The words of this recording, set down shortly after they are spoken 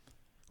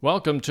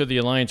Welcome to the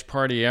Alliance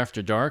Party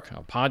After Dark,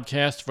 a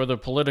podcast for the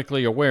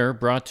politically aware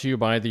brought to you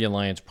by the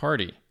Alliance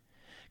Party.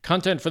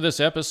 Content for this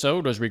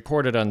episode was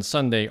recorded on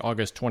Sunday,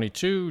 August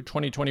 22,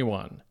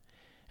 2021.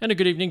 And a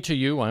good evening to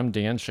you. I'm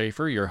Dan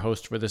Schaefer, your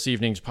host for this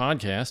evening's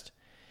podcast.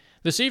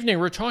 This evening,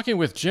 we're talking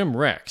with Jim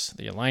Rex,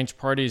 the Alliance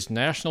Party's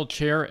National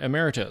Chair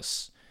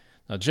Emeritus.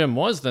 Now, Jim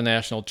was the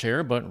National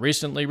Chair, but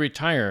recently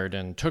retired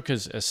and took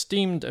his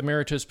esteemed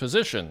Emeritus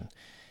position.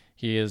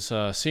 He is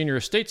a senior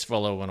estates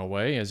fellow in a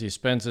way, as he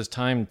spends his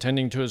time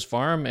tending to his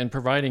farm and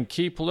providing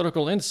key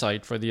political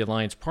insight for the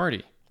Alliance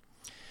Party.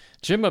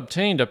 Jim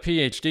obtained a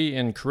Ph.D.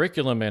 in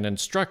curriculum and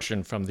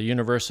instruction from the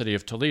University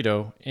of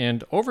Toledo,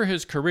 and over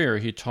his career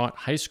he taught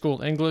high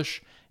school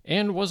English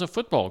and was a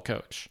football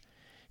coach.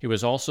 He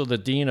was also the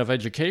Dean of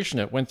Education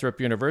at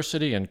Winthrop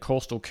University and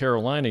Coastal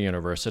Carolina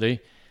University,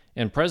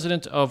 and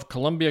president of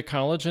Columbia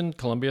College in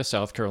Columbia,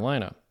 South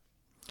Carolina.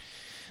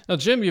 Now,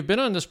 Jim, you've been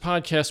on this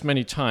podcast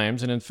many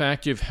times, and in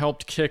fact, you've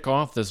helped kick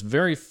off this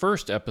very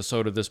first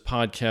episode of this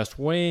podcast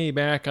way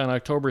back on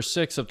October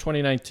 6th of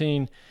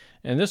 2019,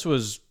 and this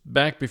was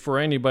back before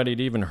anybody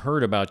had even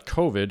heard about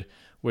COVID,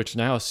 which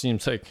now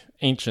seems like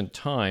ancient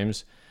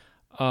times.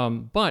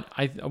 But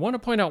I want to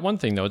point out one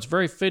thing, though. It's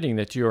very fitting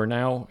that you are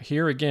now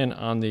here again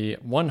on the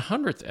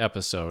 100th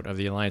episode of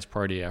the Alliance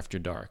Party After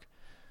Dark.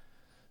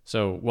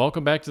 So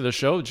welcome back to the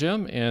show,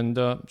 Jim, and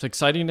it's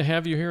exciting to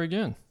have you here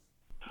again.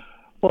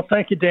 Well,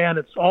 thank you, Dan.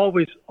 It's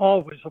always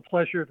a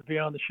pleasure to be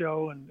on the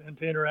show and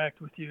to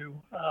interact with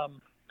you.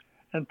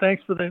 And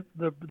thanks for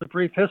the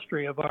brief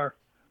history of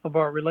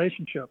our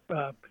relationship.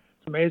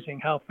 It's amazing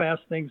how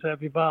fast things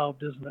have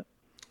evolved, isn't it?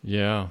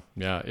 Yeah.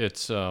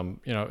 It's a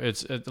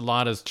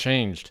lot has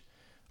changed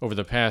over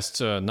the past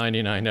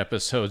 99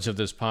 episodes of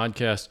this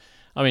podcast.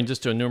 I mean,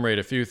 just to enumerate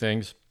a few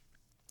things,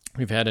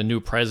 we've had a new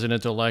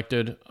president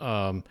elected.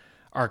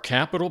 Our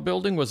Capitol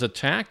building was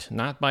attacked,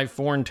 not by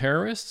foreign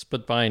terrorists,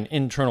 but by an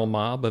internal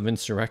mob of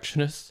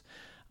insurrectionists.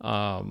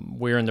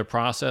 We're in the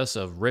process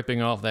of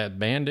ripping off that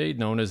Band-Aid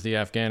known as the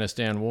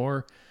Afghanistan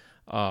War.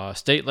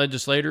 State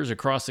legislators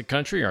across the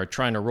country are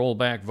trying to roll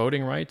back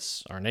voting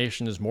rights. Our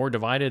nation is more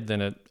divided than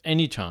at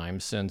any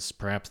time since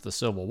perhaps the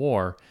Civil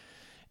War.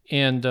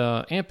 And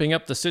amping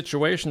up the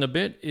situation a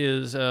bit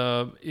is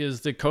the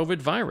COVID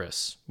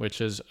virus,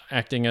 which is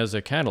acting as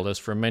a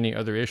catalyst for many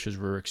other issues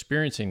we're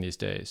experiencing these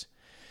days.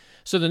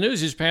 So the news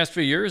these past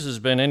few years has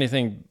been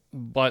anything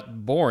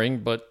but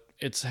boring, but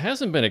it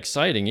hasn't been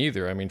exciting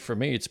either. I mean, for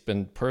me, it's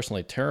been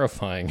personally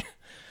terrifying.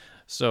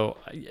 So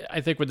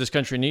I think what this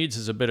country needs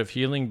is a bit of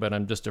healing, but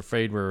I'm just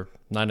afraid we're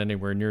not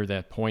anywhere near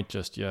that point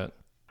just yet.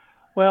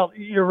 Well,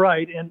 you're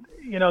right. And,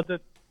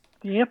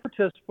 the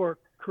impetus for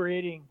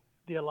creating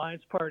the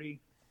Alliance Party,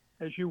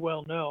 as you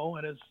well know,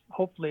 and as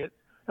hopefully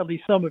at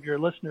least some of your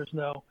listeners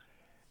know,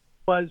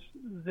 was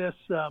this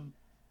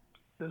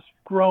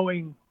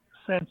growing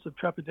sense of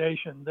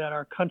trepidation that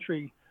our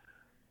country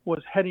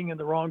was heading in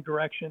the wrong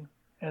direction,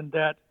 and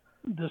that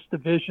this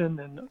division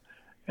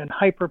and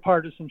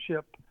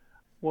hyper-partisanship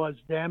was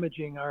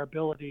damaging our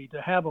ability to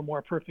have a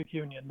more perfect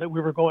union, that we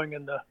were going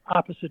in the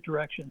opposite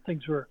direction.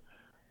 Things were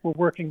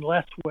working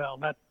less well,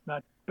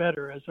 not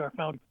better, as our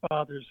founding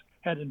fathers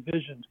had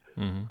envisioned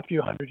a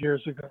few hundred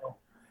years ago.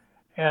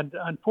 And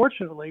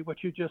unfortunately,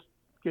 what you just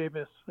gave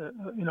us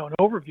an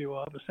overview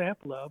of, a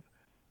sample of,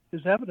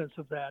 is evidence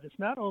of that. It's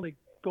not only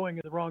going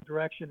in the wrong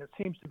direction, it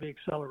seems to be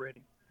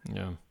accelerating.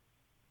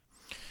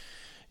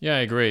 Yeah, I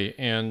agree.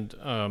 And,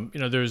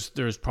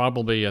 there's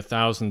probably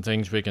 1,000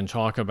 things we can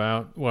talk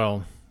about.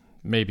 Well,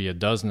 maybe a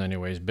dozen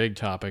anyways, big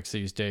topics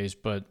these days.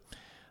 But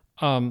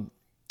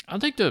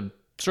I'd like to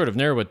sort of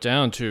narrow it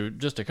down to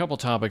just a couple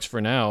topics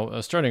for now,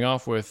 starting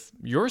off with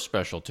your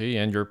specialty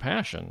and your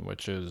passion,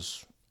 which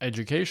is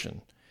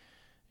education.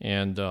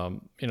 And,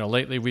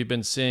 lately we've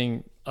been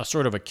seeing a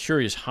sort of a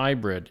curious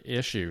hybrid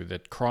issue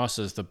that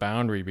crosses the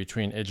boundary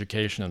between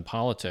education and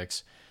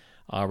politics.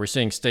 We're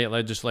seeing state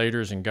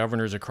legislators and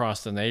governors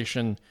across the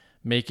nation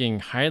making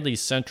highly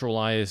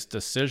centralized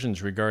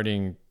decisions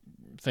regarding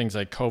things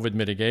like COVID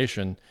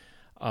mitigation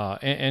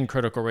and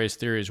critical race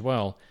theory as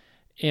well,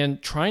 and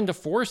trying to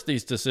force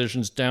these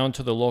decisions down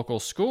to the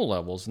local school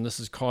levels. And this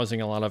is causing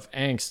a lot of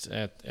angst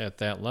at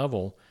that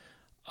level.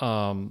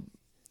 And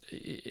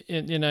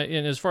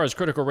as far as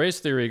critical race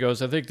theory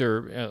goes, I think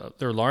they're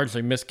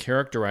largely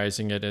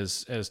mischaracterizing it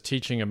as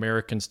teaching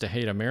Americans to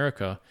hate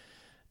America.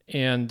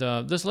 And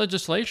this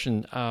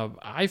legislation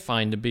I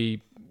find to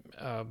be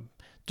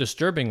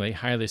disturbingly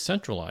highly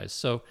centralized.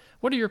 So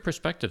what are your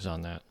perspectives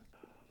on that?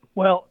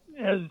 Well,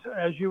 as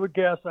you would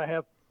guess, I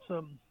have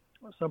some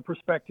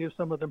perspectives,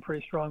 some of them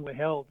pretty strongly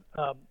held.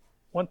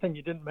 One thing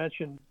you didn't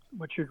mention,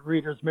 which your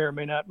readers may or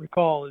may not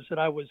recall, is that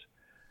I was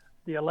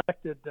the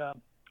elected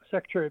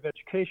Secretary of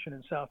Education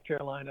in South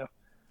Carolina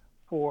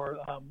for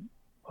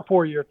a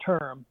 4-year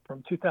term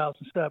from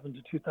 2007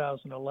 to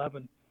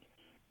 2011.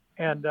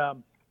 And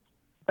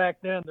back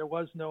then there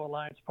was no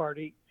Alliance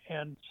Party,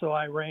 and so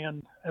I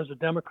ran as a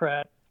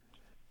Democrat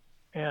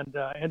and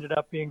ended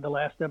up being the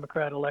last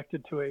Democrat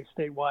elected to a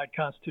statewide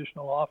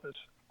constitutional office.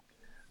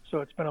 So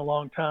it's been a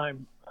long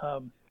time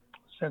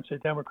since a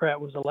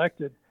Democrat was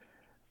elected.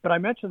 But I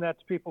mention that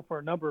to people for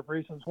a number of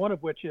reasons, one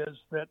of which is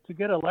that to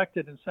get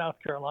elected in South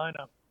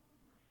Carolina,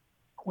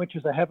 which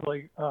is a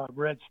heavily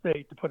red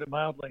state, to put it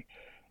mildly,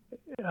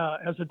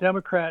 as a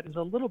Democrat is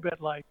a little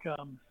bit like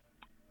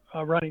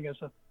running as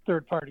a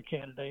third-party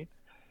candidate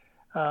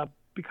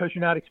because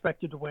you're not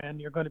expected to win.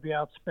 You're going to be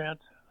outspent,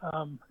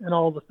 and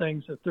all the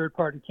things that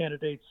third-party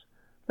candidates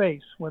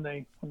face when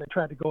they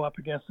try to go up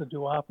against a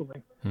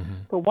duopoly. Mm-hmm.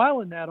 But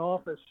while in that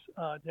office,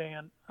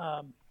 Dan,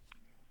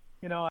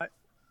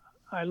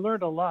 I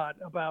learned a lot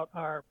about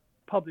our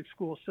public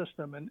school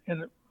system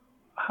and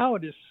how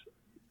it is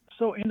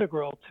so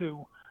integral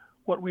to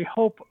what we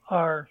hope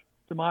our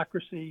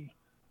democracy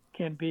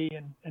can be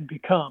and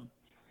become.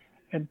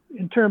 And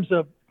in terms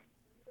of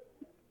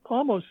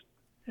almost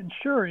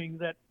ensuring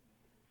that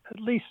at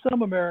least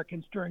some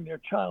Americans during their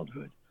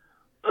childhood,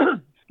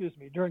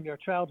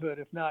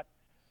 if not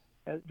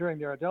during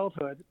their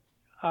adulthood,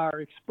 are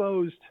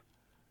exposed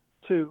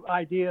to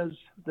ideas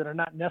that are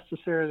not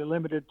necessarily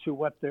limited to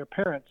what their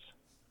parents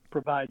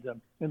provide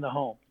them in the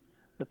home,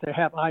 that they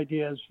have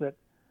ideas that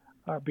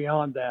are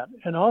beyond that,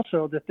 and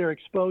also that they're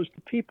exposed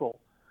to people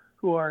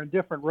who are in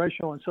different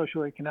racial and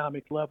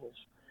socioeconomic levels.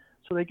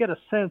 So they get a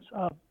sense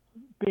of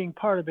being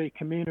part of a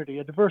community,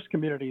 a diverse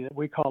community that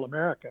we call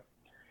America.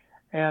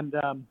 And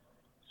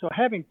so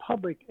having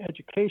public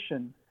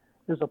education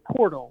is a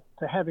portal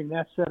to having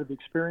that set of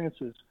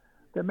experiences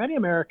that many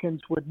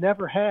Americans would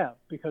never have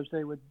because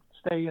they would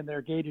stay in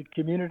their gated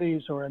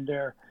communities or in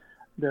their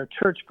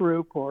church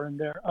group or in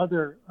their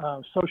other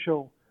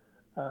social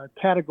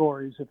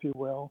categories, if you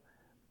will,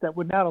 that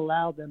would not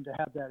allow them to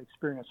have that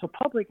experience. So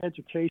public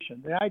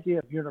education, the idea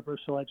of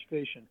universal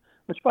education,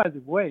 which, by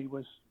the way,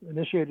 was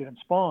initiated and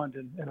spawned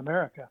in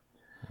America,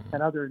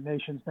 and other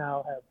nations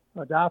now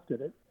have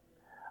adopted it,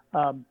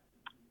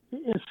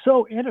 is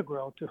so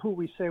integral to who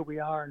we say we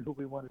are and who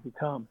we want to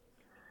become.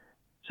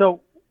 So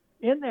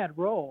in that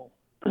role,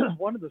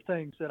 one of the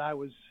things that I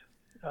was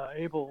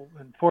able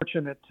and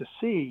fortunate to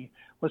see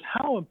was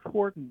how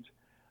important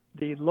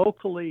the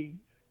locally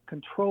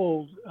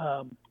controlled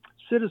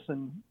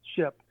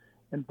citizenship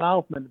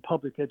involvement in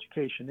public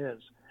education is.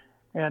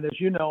 And as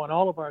you know, in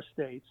all of our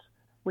states,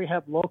 we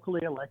have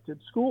locally elected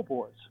school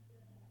boards.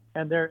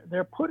 And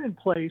they're put in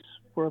place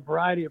for a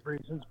variety of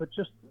reasons, but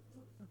just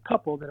a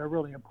couple that are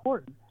really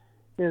important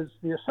is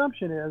the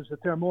assumption is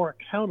that they're more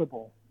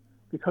accountable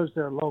because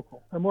they're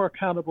local. They're more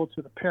accountable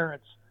to the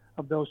parents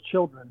of those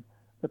children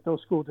that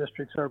those school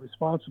districts are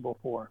responsible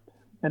for.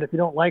 And if you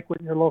don't like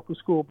what your local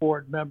school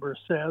board member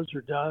says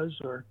or does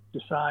or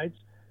decides,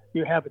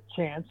 you have a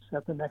chance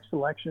at the next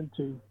election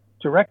to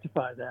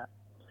rectify that.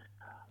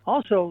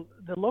 Also,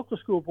 the local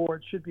school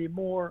board should be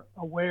more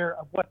aware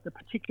of what the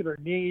particular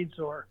needs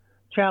or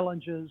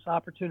challenges,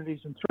 opportunities,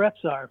 and threats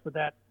are for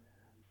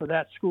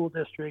that school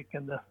district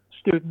and the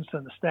students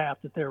and the staff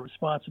that they're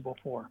responsible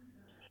for.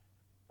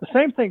 The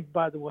same thing,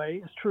 by the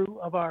way, is true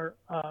of our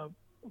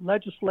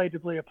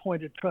legislatively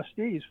appointed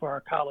trustees for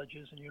our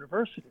colleges and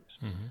universities.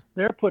 Mm-hmm.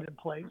 They're put in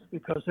place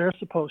because they're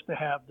supposed to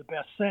have the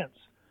best sense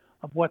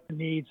of what the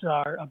needs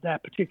are of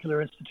that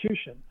particular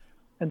institution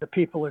and the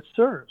people it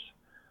serves.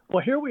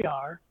 Well, here we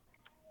are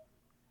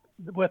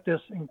with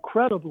this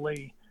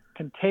incredibly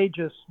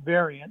contagious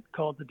variant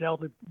called the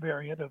Delta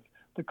variant of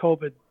the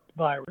COVID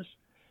virus.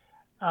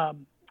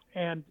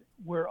 And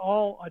we're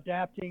all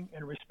adapting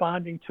and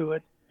responding to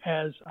it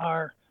as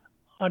our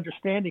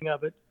understanding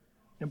of it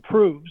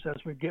improves, as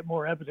we get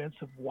more evidence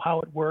of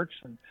how it works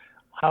and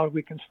how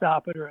we can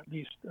stop it or at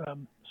least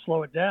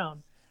slow it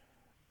down.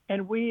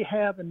 And we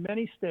have in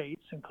many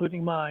states,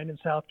 including mine in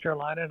South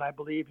Carolina, and I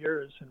believe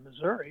yours in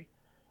Missouri,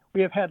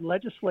 we have had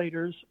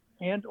legislators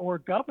and or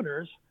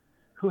governors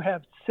who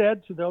have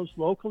said to those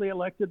locally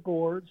elected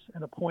boards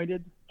and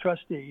appointed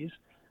trustees,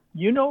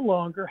 you no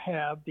longer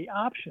have the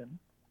option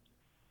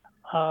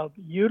of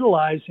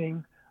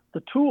utilizing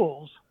the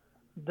tools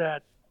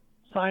that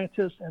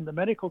scientists and the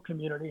medical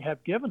community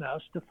have given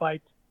us to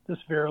fight this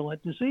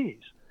virulent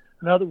disease.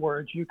 In other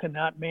words, you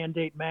cannot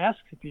mandate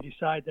masks if you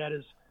decide that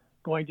is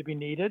going to be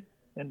needed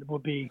and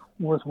would be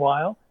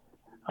worthwhile.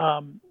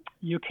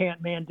 You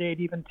can't mandate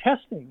even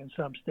testing in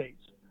some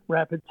states,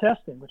 rapid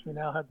testing, which we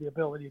now have the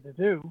ability to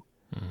do.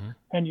 Mm-hmm.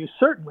 And you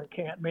certainly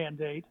can't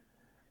mandate,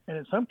 and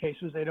in some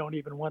cases they don't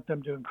even want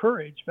them to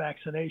encourage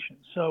vaccination.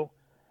 So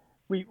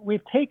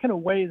we've taken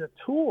away the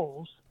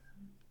tools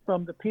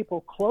from the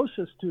people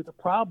closest to the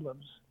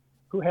problems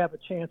who have a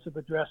chance of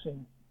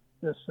addressing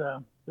this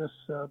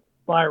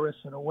virus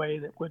in a way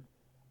that would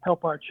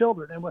help our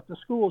children. And with the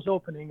schools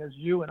opening, as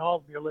you and all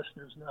of your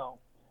listeners know,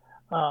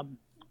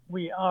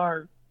 we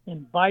are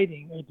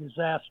inviting a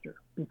disaster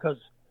because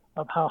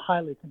of how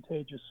highly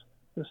contagious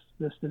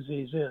this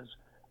disease is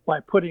by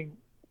putting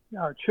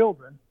our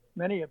children,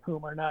 many of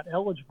whom are not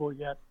eligible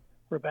yet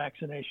for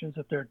vaccinations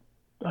if they're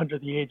under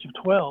the age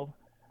of 12,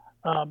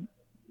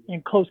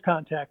 in close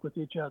contact with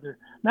each other,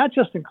 not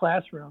just in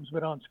classrooms,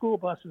 but on school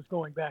buses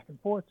going back and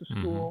forth to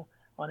school,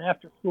 mm-hmm. on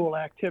after-school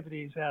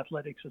activities,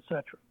 athletics,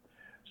 etc.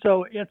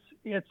 So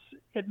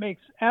it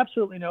makes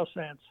absolutely no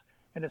sense.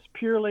 and it's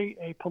purely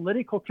a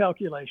political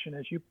calculation,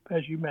 as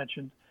you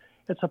mentioned.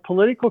 It's a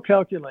political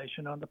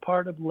calculation on the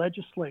part of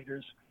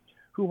legislators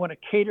who want to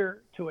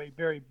cater to a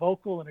very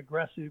vocal and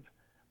aggressive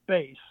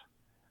base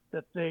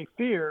that they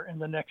fear in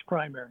the next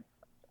primary.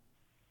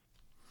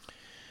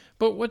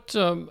 But what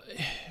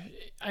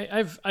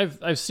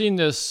I've seen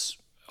this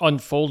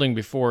unfolding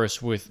before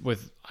us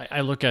with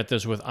I look at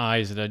this with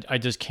eyes that I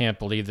just can't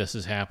believe this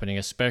is happening,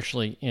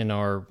 especially in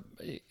our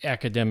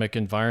academic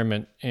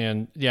environment.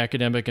 And the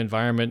academic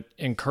environment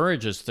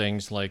encourages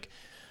things like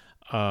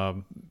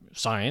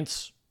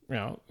science,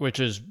 which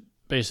is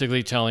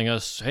basically telling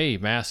us, hey,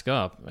 mask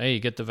up, hey,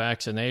 get the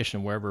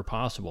vaccination wherever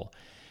possible.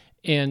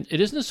 And it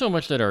isn't so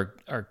much that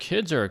our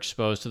kids are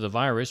exposed to the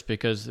virus,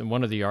 because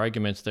one of the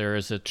arguments there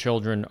is that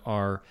children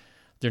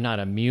they're not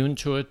immune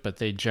to it, but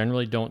they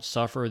generally don't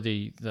suffer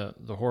the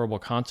horrible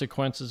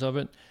consequences of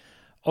it.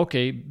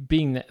 Okay,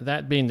 being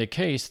the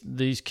case,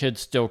 these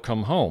kids still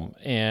come home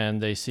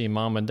and they see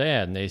mom and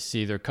dad, and they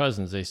see their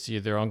cousins, they see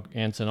their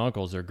aunts and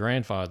uncles, their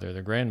grandfather,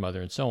 their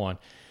grandmother, and so on.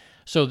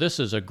 So this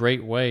is a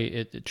great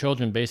way.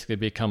 Children basically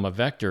become a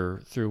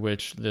vector through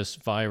which this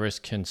virus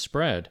can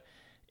spread.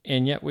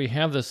 And yet we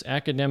have this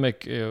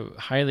academic,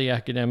 highly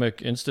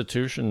academic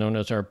institution known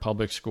as our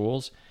public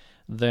schools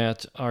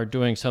that are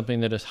doing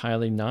something that is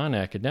highly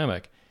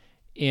non-academic.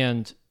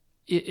 And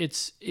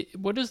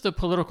what is the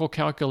political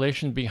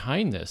calculation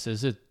behind this?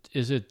 Is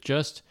it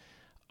just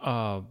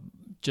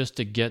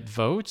to get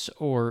votes,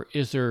 or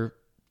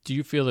do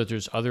you feel that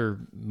there's other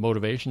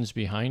motivations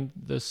behind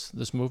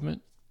this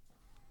movement?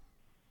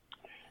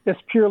 It's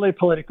purely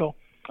political.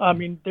 I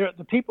mean,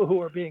 the people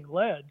who are being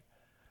led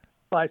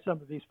by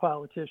some of these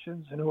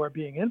politicians and who are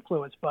being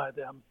influenced by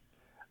them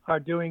are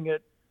doing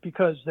it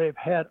because they've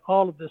had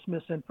all of this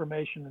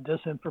misinformation and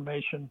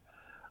disinformation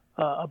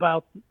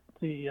about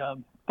the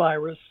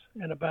virus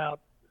and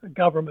about the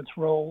government's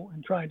role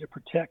in trying to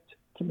protect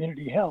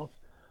community health.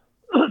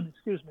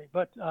 Excuse me.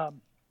 But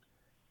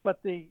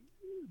the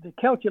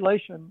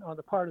calculation on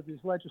the part of these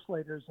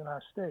legislators in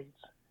our states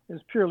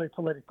is purely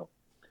political.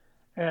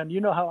 And you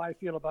know how I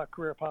feel about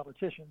career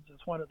politicians.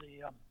 It's one of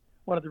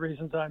the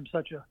reasons I'm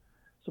such a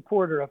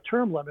supporter of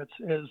term limits,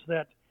 is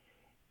that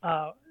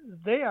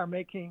they are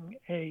making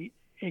a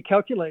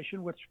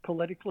calculation which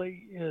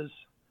politically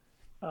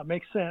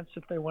makes sense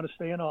if they want to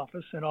stay in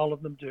office, and all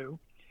of them do,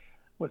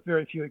 with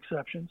very few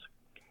exceptions.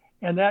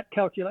 And that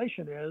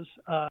calculation is,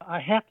 I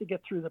have to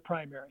get through the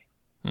primary.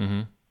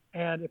 Mm-hmm.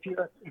 And if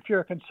you're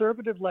a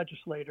conservative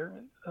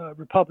legislator,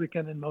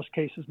 Republican in most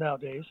cases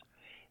nowadays,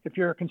 if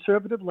you're a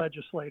conservative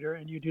legislator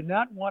and you do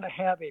not want to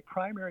have a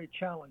primary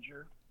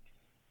challenger,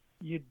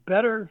 you'd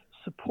better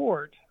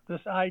support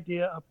this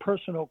idea of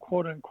personal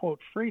quote-unquote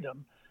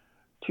freedom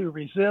to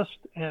resist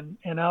and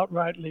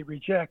outrightly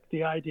reject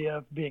the idea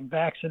of being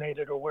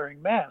vaccinated or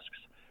wearing masks.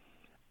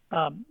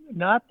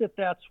 Not that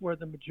that's where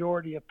the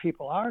majority of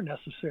people are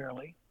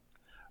necessarily,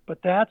 but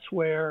that's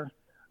where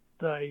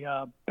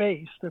the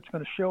base that's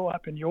going to show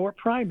up in your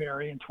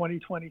primary in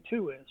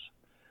 2022 is.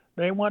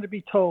 They want to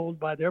be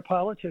told by their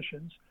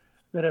politicians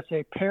that it's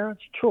a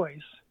parent's choice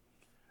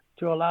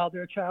to allow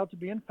their child to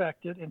be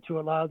infected and to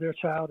allow their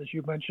child, as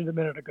you mentioned a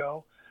minute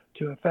ago,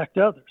 to infect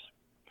others.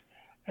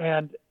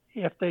 And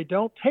if they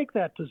don't take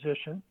that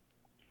position,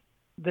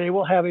 they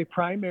will have a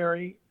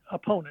primary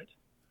opponent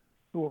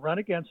who will run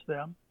against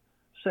them,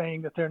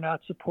 saying that they're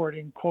not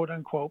supporting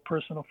quote-unquote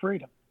personal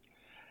freedom.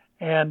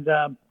 And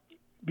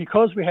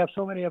because we have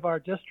so many of our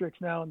districts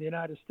now in the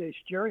United States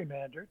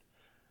gerrymandered,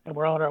 and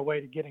we're on our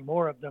way to getting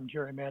more of them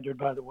gerrymandered,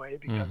 by the way,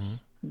 because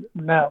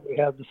now we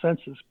have the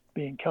census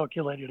being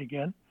calculated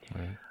again.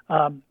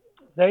 Right.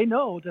 They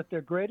know that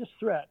their greatest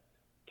threat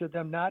to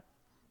them not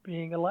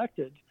being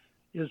elected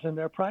is in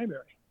their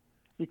primary,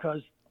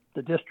 because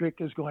the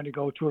district is going to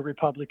go to a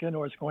Republican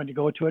or it's going to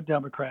go to a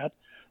Democrat,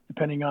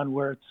 depending on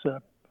where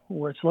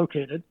it's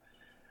located.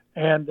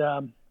 And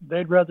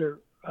they'd rather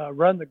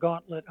run the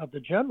gauntlet of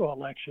the general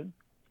election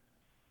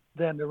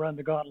than to run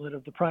the gauntlet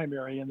of the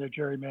primary in their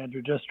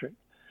gerrymandered district.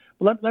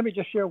 Let me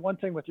just share one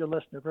thing with your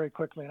listener very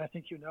quickly, and I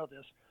think you know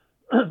this.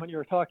 When you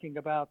were talking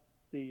about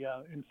the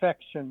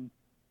infection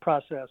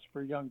process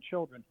for young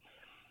children.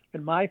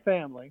 In my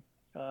family,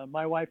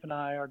 my wife and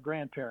I are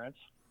grandparents.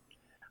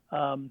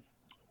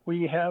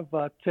 We have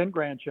 10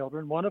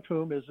 grandchildren, one of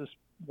whom is this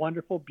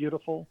wonderful,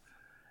 beautiful,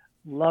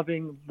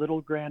 loving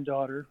little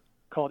granddaughter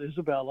called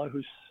Isabella,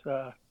 who's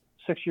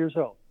 6 years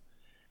old.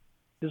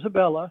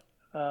 Isabella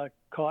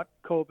caught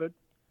COVID,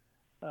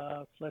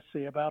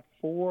 about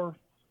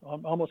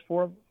almost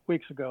 4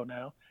 weeks ago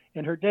now.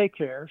 In her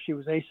daycare, she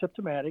was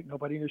asymptomatic.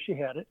 Nobody knew she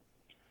had it.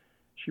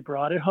 She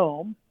brought it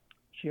home.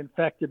 She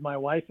infected my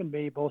wife and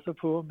me, both of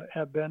whom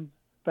have been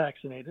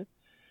vaccinated.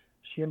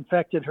 She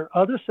infected her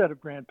other set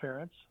of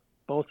grandparents,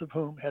 both of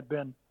whom had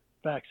been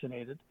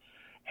vaccinated.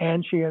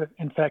 And she had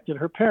infected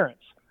her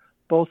parents,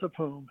 both of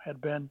whom had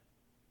been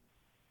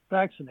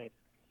vaccinated.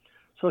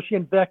 So she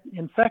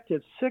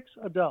infected 6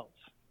 adults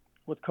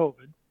with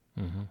COVID,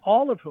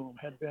 all of whom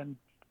had been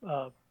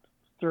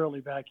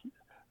thoroughly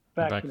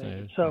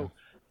vaccinated. So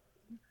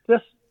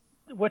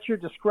what you're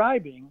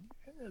describing,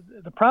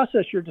 the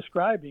process you're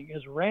describing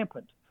is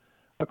rampant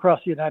across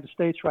the United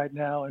States right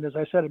now. And as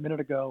I said a minute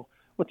ago,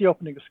 with the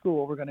opening of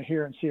school, we're going to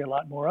hear and see a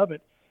lot more of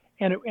it.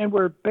 And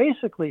we're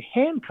basically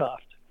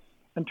handcuffed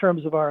in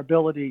terms of our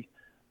ability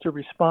to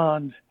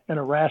respond in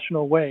a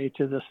rational way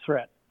to this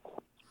threat.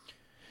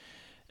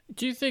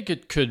 Do you think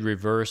it could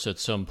reverse at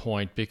some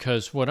point?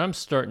 Because what I'm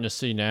starting to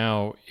see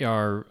now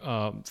are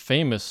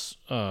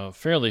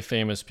fairly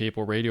famous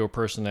people, radio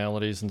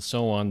personalities, and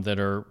so on that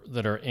are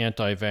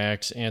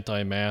anti-vax,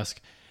 anti-mask,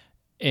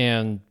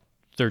 and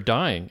they're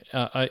dying.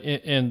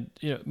 And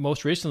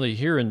most recently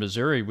here in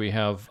Missouri, we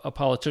have a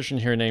politician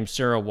here named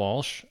Sarah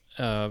Walsh.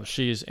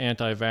 She's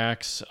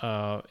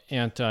anti-vax,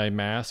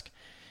 anti-mask.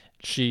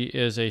 She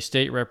is a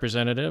state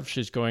representative.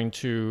 She's going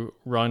to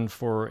run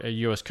for a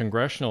U.S.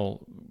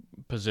 congressional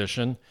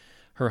position.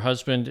 Her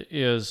husband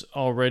is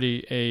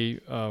already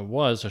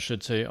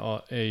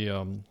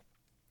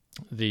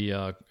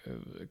the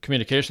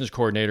communications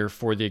coordinator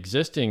for the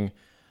existing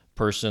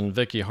person,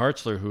 Vicky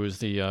Hartzler, who is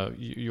the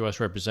U.S.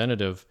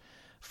 representative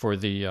for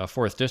the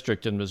 4th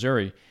District in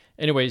Missouri.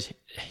 Anyways,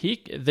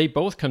 they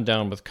both come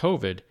down with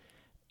COVID,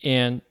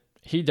 and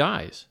he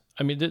dies.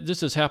 I mean,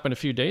 this has happened a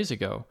few days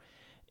ago.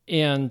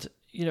 And,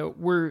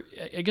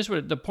 I guess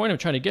what the point I'm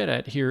trying to get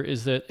at here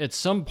is that at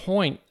some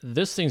point,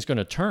 this thing's going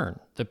to turn.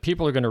 That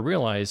people are going to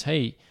realize,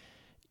 hey,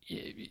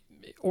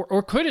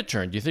 or could it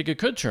turn? Do you think it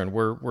could turn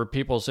where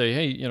people say,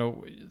 hey,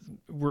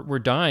 we're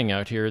dying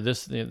out here.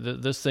 This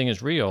thing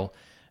is real.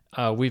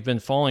 We've been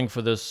falling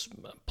for this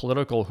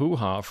political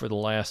hoo-ha for the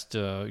last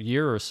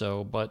year or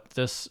so, but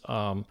this,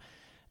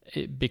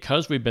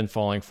 because we've been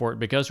falling for it,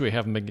 because we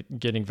haven't been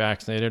getting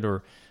vaccinated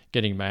or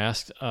getting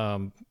masked,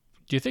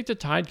 do you think the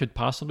tide could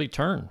possibly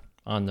turn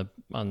on the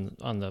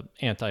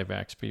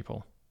anti-vax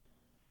people?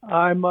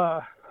 I'm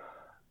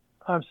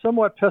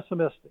somewhat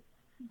pessimistic,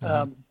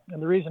 Mm-hmm.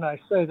 and the reason I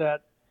say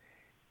that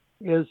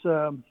is,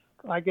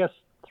 I guess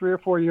 3 or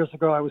 4 years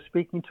ago, I was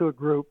speaking to a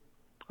group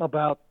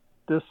about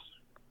this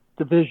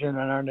division in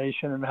our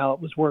nation and how it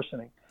was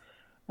worsening.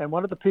 And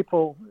one of the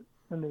people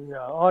in the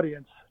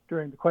audience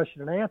during the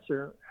question and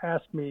answer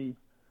asked me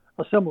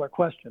a similar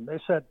question. They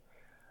said,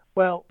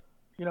 well,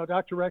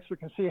 Dr. Rex, we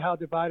can see how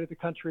divided the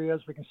country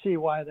is. We can see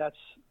why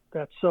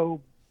that's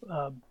so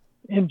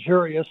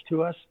injurious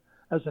to us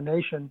as a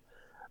nation.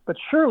 But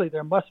surely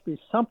there must be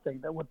something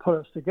that would put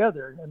us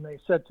together. And they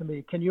said to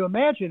me, can you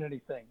imagine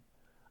anything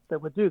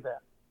that would do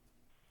that?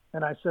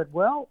 And I said,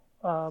 well,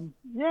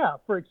 yeah,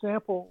 for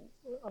example,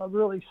 a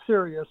really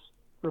serious,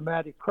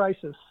 dramatic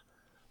crisis,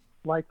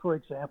 like, for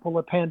example,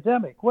 a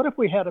pandemic. What if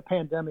we had a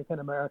pandemic in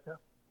America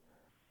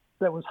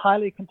that was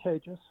highly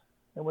contagious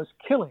and was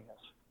killing us?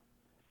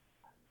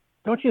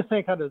 Don't you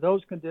think under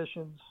those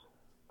conditions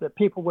that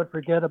people would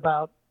forget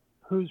about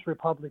who's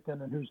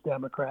Republican and who's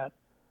Democrat,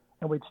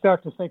 and we'd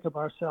start to think of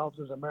ourselves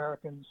as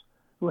Americans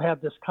who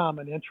have this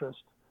common interest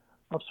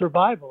of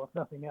survival, if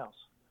nothing else?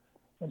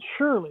 And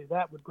surely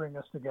that would bring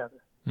us together.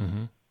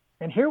 Mm-hmm.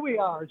 And here we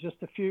are just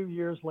a few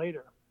years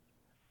later,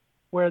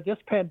 where this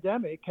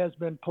pandemic has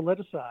been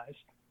politicized,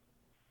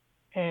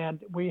 and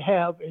we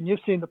have, and you've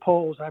seen the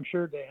polls, I'm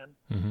sure, Dan.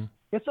 Mm-hmm.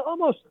 It's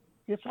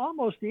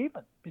almost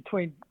even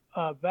between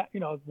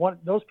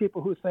those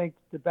people who think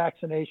that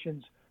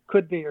vaccinations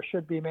could be or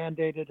should be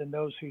mandated and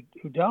those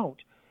who don't.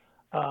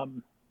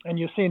 And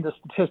you've seen the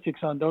statistics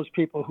on those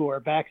people who are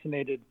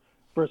vaccinated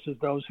versus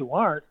those who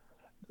aren't.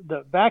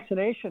 The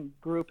vaccination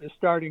group is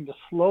starting to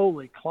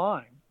slowly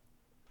climb,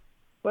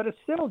 but it's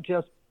still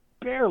just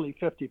barely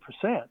 50%,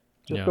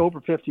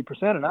 over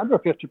 50% and under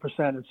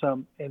 50%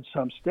 in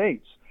some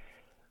states.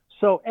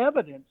 So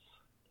evidence,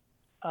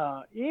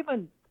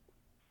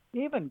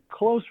 even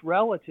close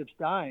relatives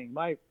dying.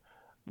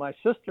 My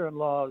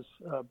sister-in-law's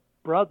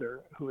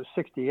brother, who is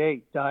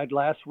 68, died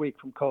last week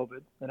from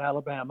COVID in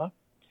Alabama.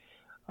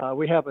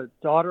 We have a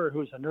daughter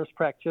who's a nurse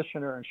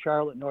practitioner in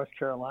Charlotte, North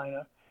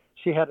Carolina.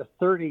 She had a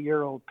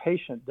 30-year-old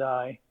patient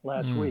die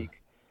last week.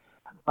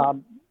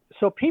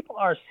 So people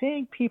are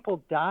seeing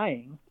people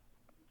dying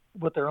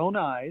with their own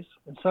eyes,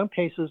 in some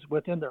cases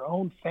within their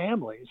own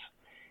families,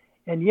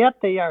 and yet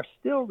they are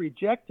still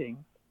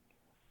rejecting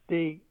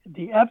the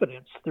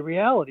evidence, the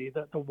reality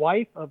that the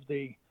wife of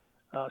the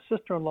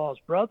sister-in-law's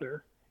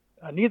brother,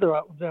 neither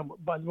of them,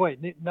 by the way,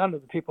 none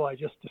of the people I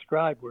just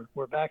described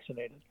were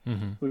vaccinated,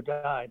 Mm-hmm. who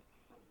died.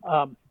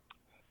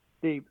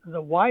 The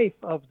wife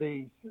of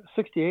the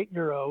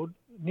 68-year-old,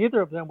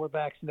 neither of them were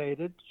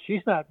vaccinated.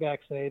 She's not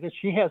vaccinated.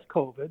 She has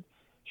COVID.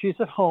 She's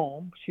at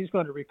home. She's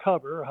going to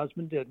recover. Her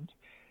husband didn't.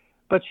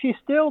 But she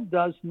still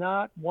does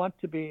not want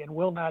to be and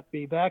will not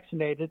be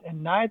vaccinated,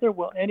 and neither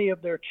will any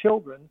of their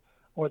children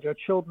or their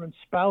children's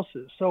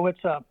spouses. So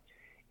it's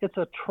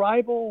a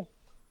tribal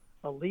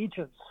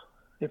allegiance,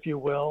 if you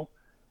will,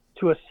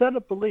 to a set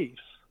of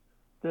beliefs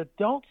that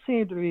don't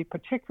seem to be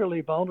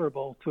particularly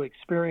vulnerable to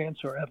experience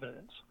or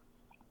evidence.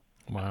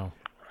 Wow.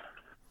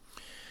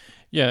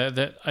 Yeah,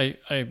 that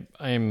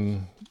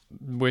I'm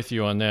with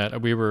you on that.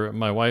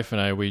 My wife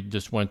and we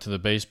just went to the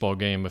baseball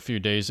game a few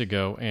days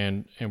ago,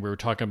 and we were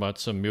talking about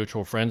some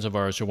mutual friends of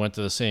ours who went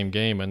to the same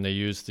game, and they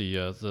used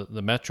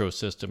the metro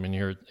system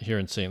in here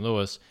in St.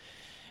 Louis.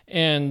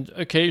 And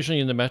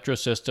occasionally in the metro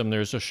system,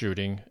 there's a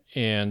shooting,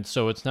 and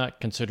so it's not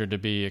considered to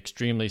be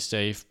extremely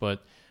safe.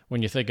 But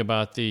when you think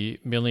about the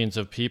millions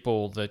of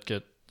people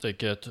that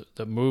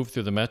move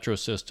through the metro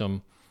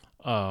system,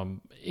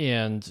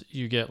 and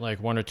you get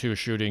like one or two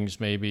shootings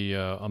maybe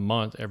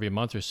every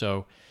month or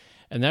so,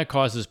 and that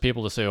causes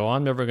people to say, "Oh,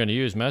 I'm never going to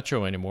use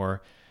metro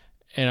anymore."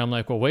 And I'm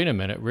like, "Well, wait a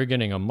minute. We're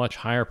getting a much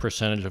higher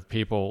percentage of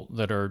people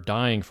that are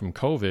dying from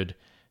COVID,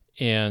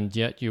 and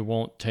yet you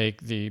won't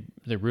take the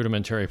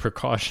rudimentary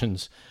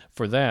precautions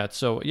for that."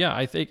 So yeah,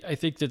 I think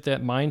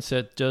that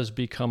mindset does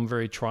become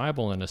very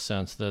tribal in a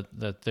sense,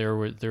 that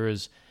there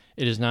is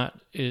it is not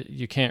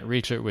you can't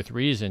reach it with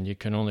reason. You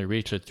can only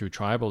reach it through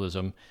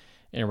tribalism.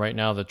 And right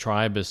now the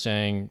tribe is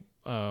saying,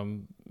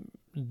 don't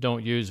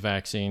use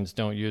vaccines,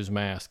 don't use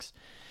masks.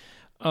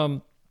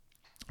 I'd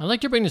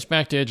like to bring this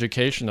back to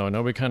education, though. I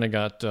know we kind of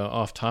got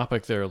off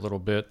topic there a little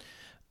bit.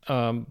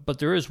 But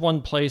there is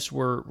one place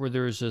where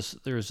there's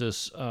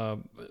this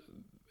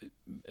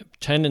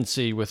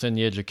tendency within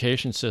the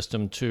education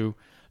system to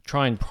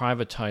try and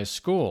privatize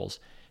schools.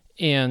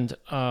 And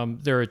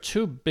there are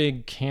two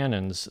big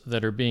canons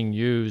that are being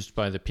used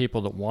by the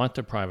people that want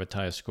to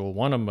privatize school.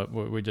 One of them,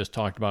 what we just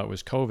talked about,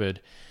 was COVID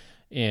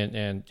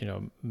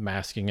and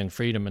masking and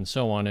freedom and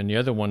so on. And the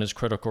other one is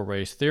critical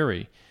race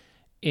theory.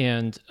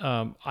 And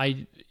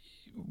I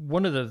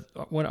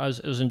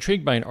was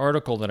intrigued by an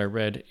article that I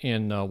read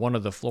in one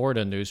of the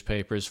Florida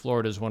newspapers.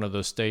 Florida is one of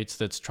those states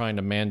that's trying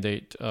to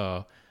mandate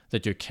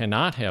that you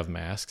cannot have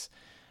masks.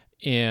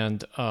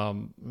 And let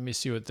me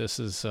see what this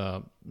is.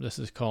 This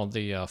is called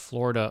the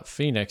Florida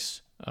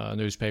Phoenix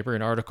newspaper,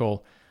 an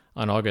article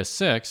on August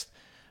 6th,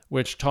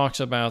 which talks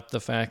about the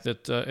fact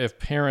that if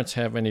parents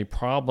have any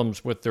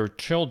problems with their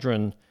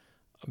children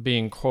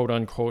being quote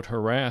unquote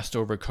harassed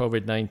over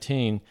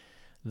COVID-19,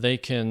 they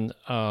can,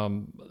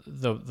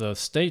 the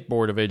State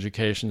Board of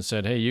Education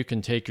said, hey, you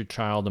can take your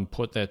child and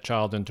put that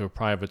child into a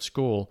private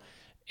school,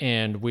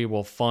 and we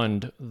will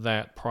fund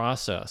that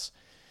process.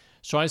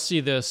 So I see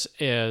this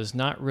as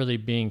not really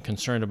being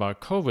concerned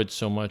about COVID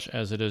so much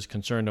as it is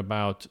concerned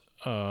about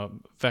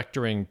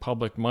vectoring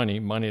public money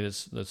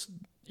that's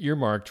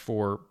earmarked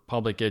for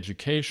public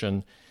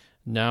education,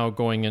 now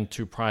going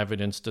into private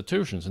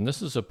institutions. And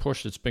this is a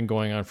push that's been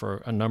going on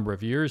for a number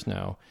of years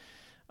now.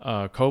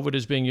 COVID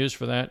is being used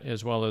for that,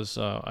 as well as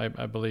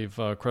I believe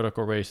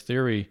critical race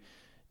theory,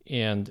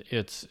 and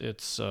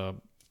it's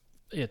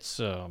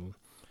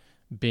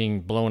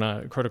being blown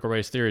out. Critical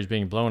race theory is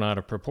being blown out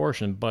of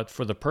proportion, but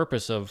for the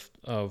purpose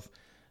of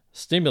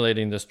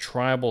stimulating this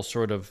tribal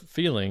sort of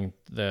feeling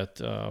that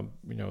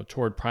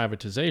toward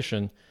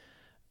privatization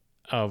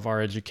of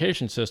our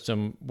education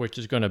system, which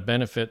is going to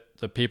benefit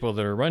the people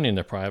that are running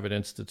the private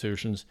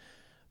institutions,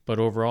 but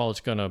overall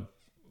it's going to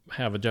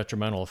have a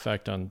detrimental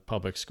effect on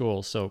public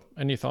schools. So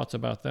any thoughts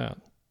about that?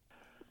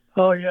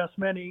 Oh, yes,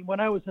 many. When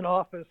I was in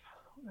office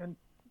in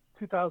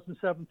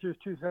 2007 through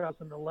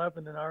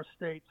 2011 in our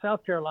state,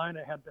 South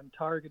Carolina had been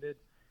targeted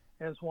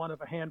as one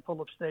of a handful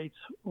of states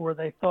where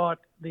they thought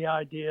the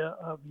idea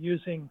of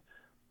using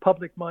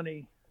public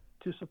money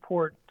to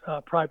support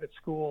private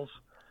schools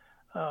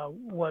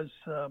was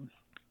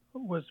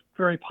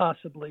very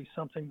possibly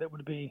something that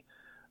would be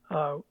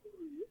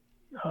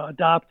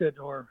adopted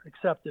or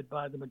accepted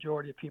by the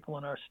majority of people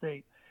in our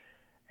state.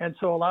 And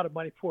so a lot of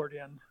money poured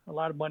in. A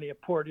lot of money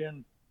poured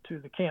in to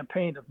the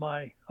campaign of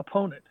my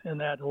opponent in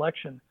that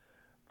election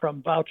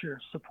from voucher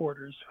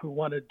supporters who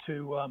wanted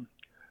to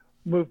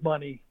move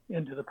money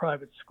into the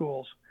private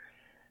schools.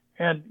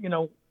 And,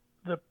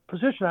 the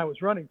position I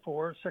was running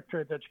for,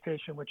 Secretary of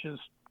Education, which is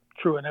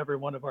true in every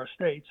one of our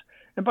states.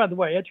 And by the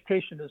way,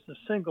 education is the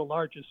single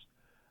largest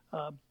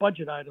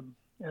budget item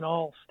in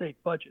all state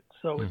budgets.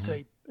 So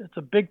it's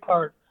a big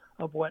part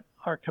of what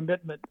our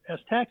commitment as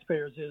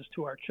taxpayers is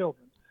to our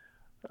children.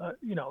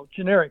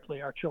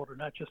 Generically our children,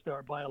 not just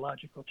our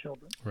biological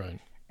children. Right.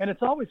 And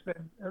it's always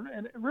been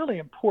a really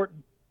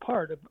important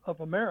part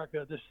of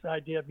America, this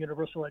idea of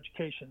universal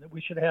education, that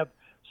we should have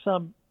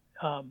some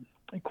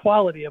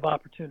equality of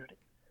opportunity.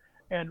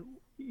 And,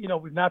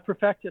 we've not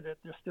perfected it.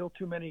 There's still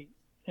too many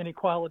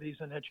inequalities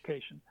in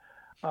education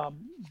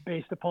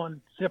based upon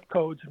zip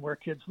codes and where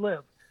kids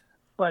live.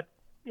 But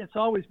it's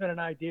always been an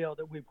ideal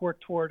that we've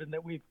worked toward and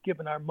that we've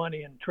given our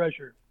money and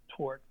treasure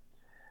toward.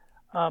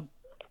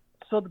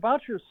 So the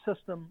voucher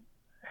system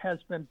has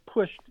been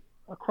pushed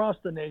across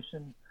the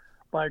nation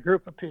by a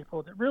group of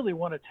people that really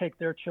want to take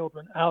their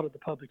children out of the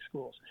public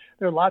schools.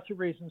 There are lots of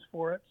reasons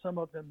for it. Some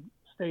of them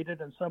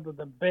stated and some of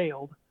them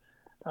veiled.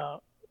 A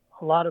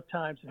lot of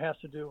times it has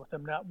to do with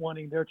them not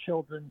wanting their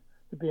children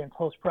to be in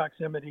close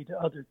proximity to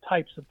other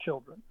types of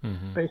children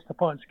based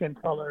upon skin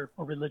color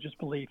or religious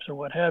beliefs or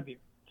what have you.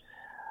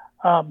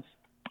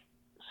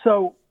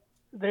 So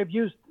they've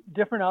used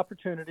different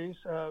opportunities.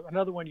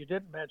 Another one you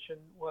didn't mention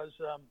was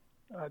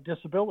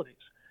disabilities.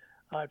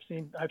 I've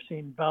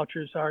seen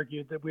vouchers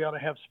argued that we ought to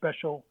have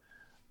special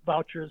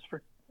vouchers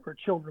for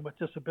children with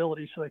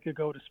disabilities so they could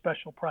go to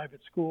special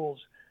private schools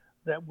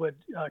that would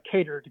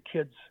cater to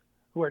kids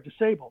who are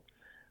disabled.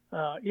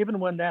 Even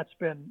when that's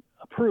been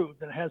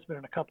approved, and it has been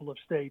in a couple of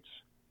states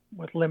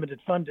with limited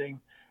funding,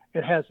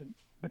 it hasn't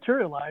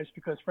materialized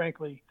because,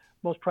 frankly,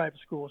 most private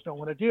schools don't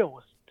want to deal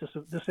with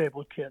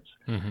disabled kids.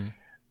 Mm-hmm.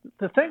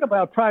 The thing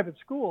about private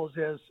schools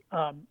is,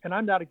 and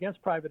I'm not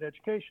against private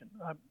education.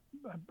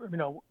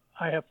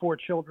 I have 4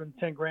 children,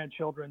 10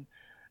 grandchildren,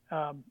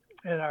 and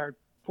our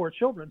 4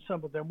 children,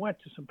 some of them went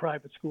to some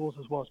private schools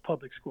as well as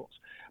public schools.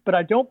 But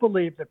I don't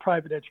believe that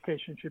private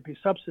education should be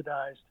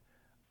subsidized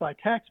by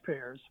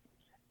taxpayers,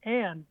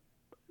 and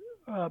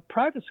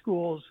private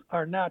schools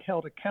are not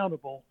held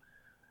accountable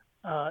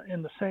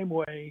in the same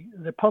way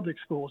that public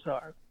schools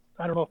are.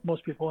 I don't know if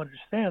most people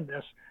understand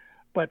this,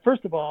 but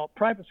first of all,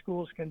 private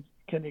schools can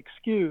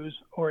excuse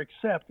or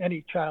accept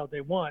any child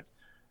they want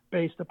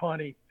based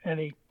upon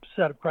any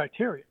set of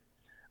criteria.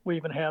 We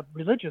even have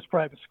religious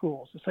private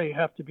schools that say you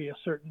have to be a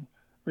certain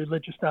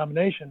religious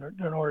denomination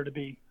in order to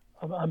be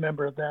a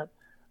member of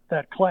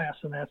that class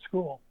in that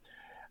school.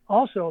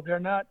 Also, they're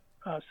not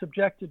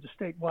subjected to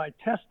statewide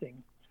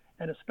testing,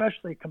 and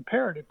especially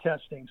comparative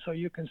testing, so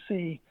you can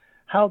see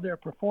how they're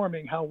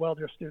performing, how well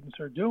their students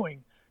are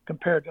doing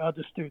compared to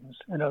other students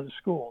in other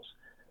schools.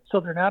 So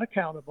they're not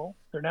accountable,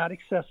 they're not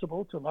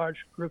accessible to large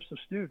groups of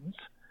students,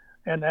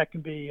 and that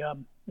can be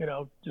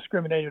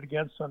discriminated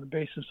against on the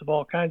basis of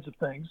all kinds of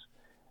things.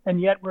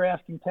 And yet we're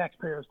asking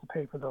taxpayers to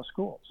pay for those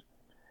schools.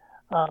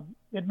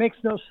 It makes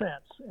no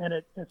sense, and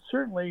it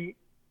certainly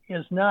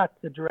is not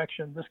the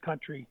direction this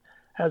country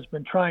has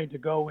been trying to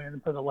go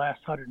in for the last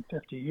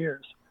 150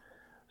 years.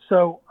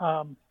 So,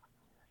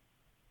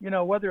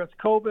 whether it's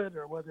COVID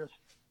or whether it's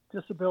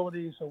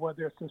disabilities or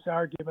whether it's this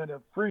argument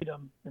of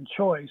freedom and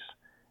choice,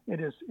 it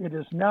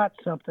is not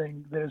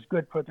something that is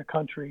good for the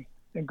country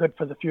and good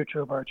for the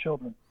future of our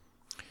children.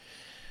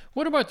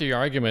 What about the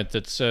argument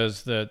that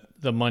says that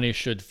the money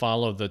should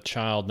follow the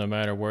child no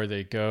matter where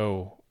they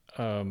go?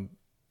 I'm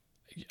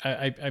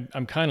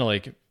kind of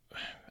like,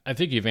 I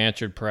think you've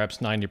answered perhaps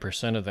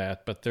 90% of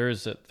that, but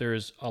there's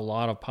a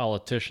lot of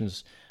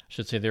politicians, I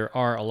should say there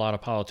are a lot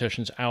of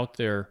politicians out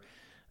there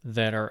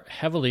that are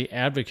heavily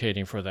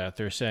advocating for that.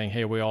 They're saying,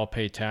 hey, we all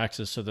pay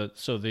taxes so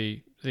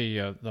the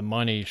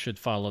money should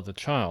follow the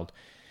child.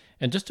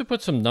 And just to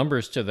put some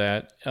numbers to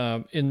that,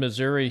 in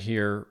Missouri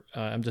here,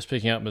 I'm just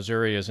picking out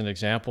Missouri as an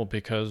example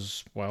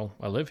because, well,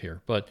 I live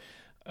here, but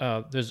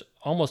there's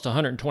almost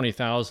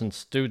 120,000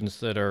 students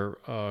that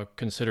are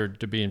considered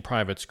to be in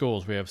private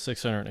schools. We have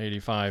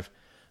 685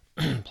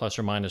 plus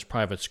or minus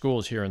private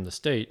schools here in the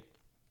state.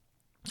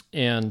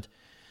 And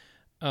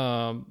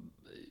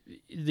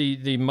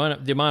the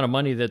amount of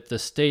money that the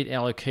state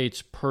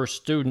allocates per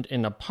student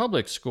in a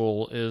public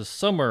school is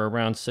somewhere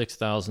around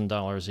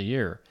 $6,000 a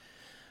year,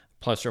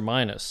 plus or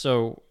minus.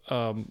 So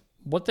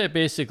what that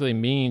basically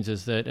means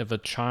is that if a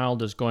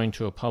child is going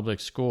to a public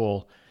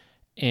school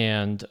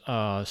and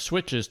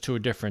switches to a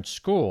different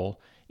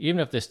school, even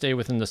if they stay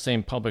within the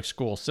same public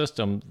school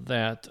system,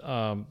 that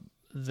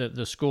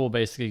the school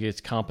basically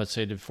gets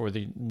compensated for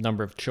the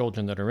number of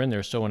children that are in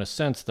there. So in a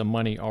sense, the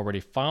money already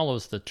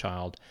follows the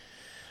child.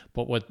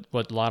 But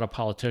what a lot of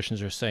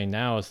politicians are saying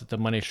now is that the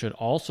money should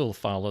also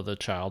follow the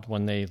child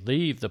when they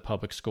leave the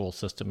public school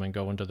system and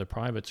go into the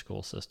private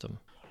school system.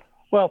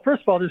 Well,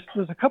 first of all,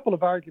 there's a couple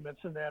of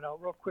arguments in that,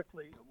 real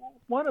quickly.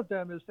 One of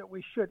them is that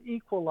we should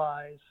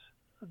equalize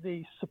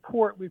the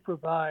support we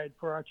provide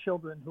for our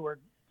children who are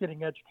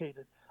getting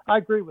educated. I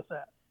agree with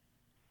that.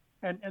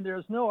 And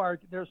there's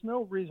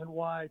no reason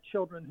why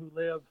children who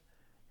live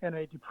in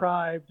a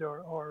deprived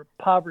or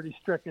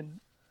poverty-stricken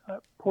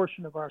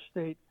portion of our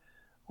state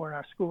or in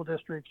our school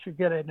district should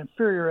get an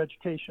inferior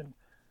education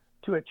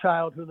to a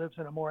child who lives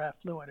in a more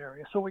affluent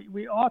area. So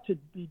we ought to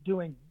be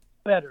doing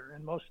better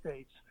in most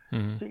states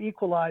to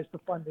equalize the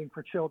funding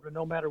for children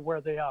no matter where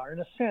they are. In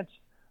a sense,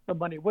 the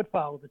money would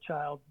follow the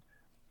child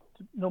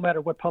no matter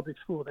what public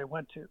school they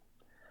went to.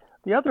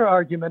 The other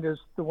argument is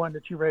the one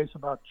that you raised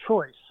about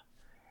choice.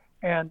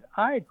 And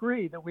I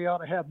agree that we ought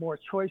to have more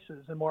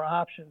choices and more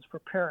options for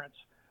parents,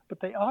 but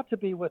they ought to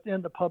be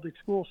within the public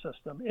school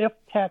system if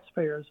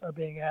taxpayers are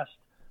being asked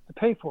to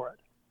pay for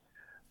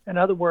it. In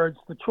other words,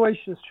 the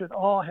choices should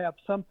all have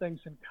some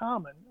things in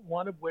common,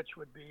 one of which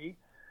would be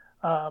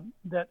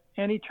that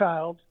any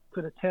child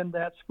could attend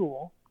that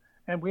school.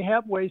 And we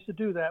have ways to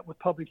do that with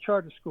public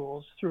charter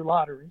schools through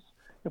lotteries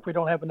if we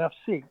don't have enough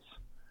seats.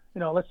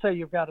 Let's say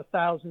you've got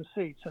 1,000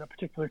 seats in a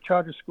particular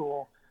charter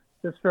school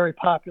that's very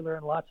popular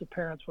and lots of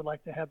parents would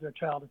like to have their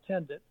child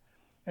attend it,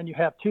 and you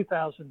have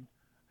 2,000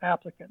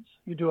 applicants.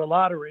 You do a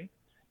lottery,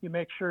 you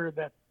make sure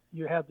that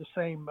you have the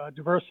same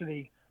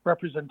diversity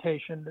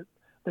representation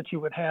that you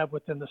would have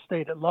within the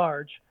state at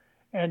large,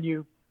 and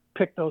you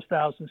pick those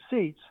 1,000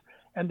 seats,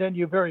 and then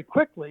you very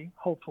quickly,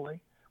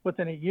 hopefully,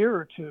 within a year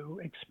or two,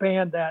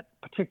 expand that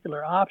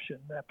particular option,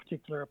 that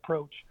particular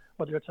approach,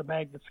 whether it's a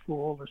magnet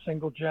school or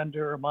single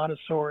gender or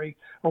Montessori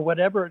or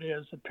whatever it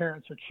is that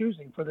parents are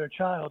choosing for their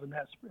child in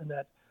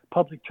that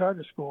public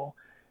charter school,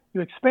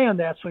 you expand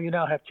that so you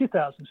now have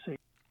 2,000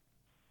 seats.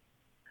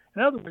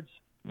 In other words,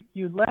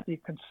 you let the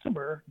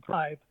consumer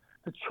drive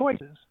the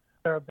choices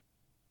that are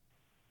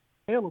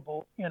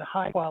available in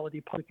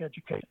high-quality public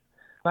education.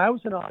 When I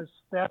was in office,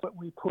 that's what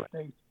we put,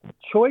 a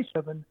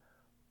choice-driven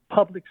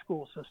public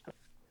school system,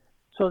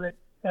 so that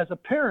as a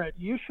parent,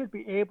 you should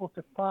be able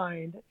to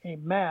find a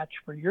match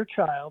for your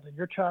child and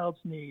your child's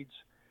needs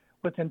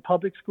within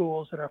public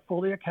schools that are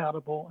fully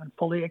accountable and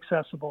fully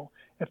accessible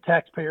if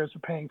taxpayers are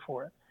paying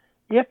for it.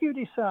 If you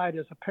decide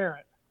as a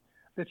parent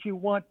that you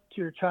want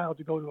your child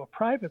to go to a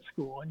private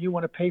school and you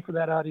want to pay for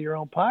that out of your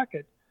own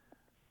pocket,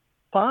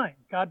 fine,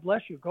 God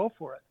bless you, go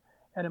for it.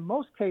 And in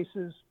most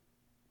cases,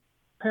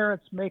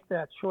 parents make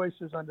that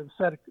choices under the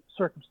set of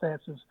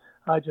circumstances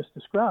I just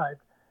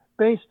described,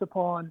 based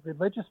upon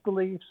religious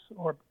beliefs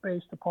or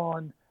based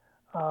upon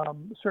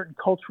certain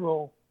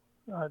cultural,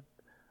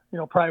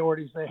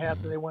 priorities they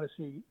have that they want to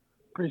see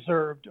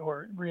preserved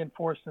or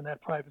reinforced in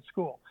that private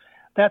school.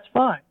 That's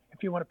fine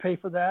if you want to pay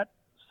for that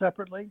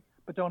separately,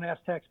 but don't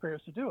ask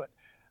taxpayers to do it.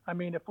 I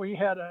mean, if we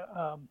had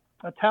a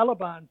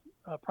Taliban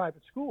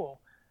private school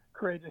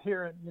created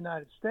here in the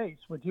United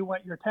States, would you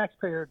want your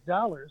taxpayer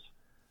dollars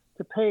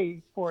to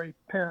pay for a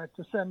parent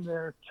to send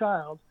their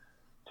child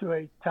to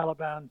a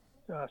Taliban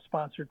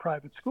sponsored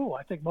private school?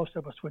 I think most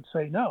of us would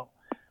say no.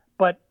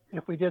 But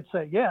if we did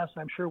say yes,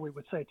 I'm sure we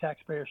would say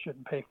taxpayers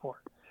shouldn't pay for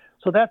it.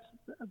 So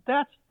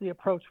that's the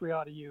approach we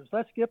ought to use.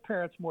 Let's give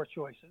parents more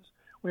choices.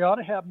 We ought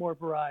to have more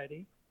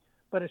variety,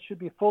 but it should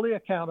be fully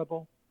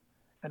accountable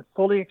and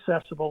fully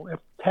accessible if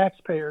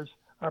taxpayers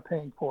are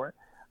paying for it.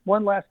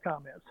 One last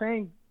comment,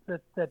 saying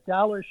that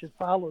dollars should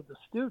follow the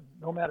student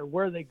no matter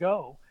where they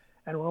go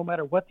and no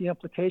matter what the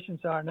implications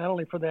are, not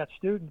only for that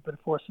student, but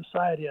for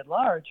society at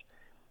large,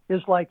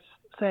 is like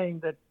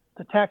saying that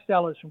the tax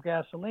dollars from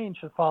gasoline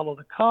should follow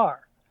the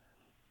car.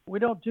 We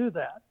don't do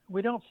that.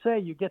 We don't say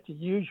you get to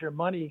use your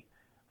money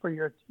for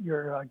your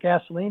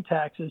gasoline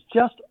taxes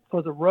just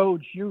for the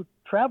roads you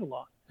travel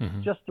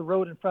on, just the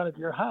road in front of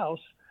your house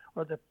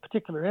or the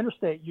particular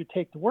interstate you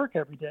take to work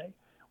every day.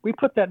 We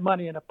put that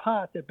money in a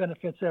pot that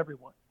benefits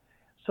everyone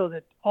so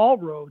that all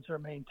roads are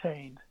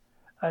maintained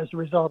as a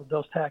result of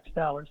those tax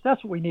dollars.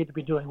 That's what we need to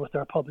be doing with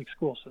our public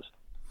school system.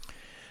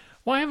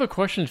 Well, I have a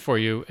question for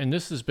you, and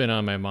this has been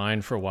on my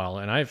mind for a while,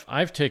 and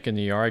I've taken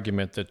the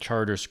argument that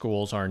charter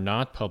schools are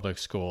not public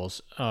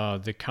schools.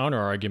 The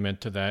counter-argument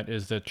to that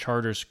is that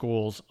charter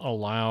schools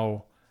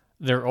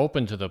they're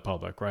open to the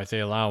public, right? They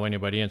allow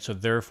anybody in, so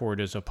therefore it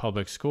is a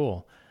public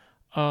school.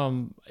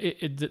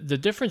 The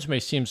difference may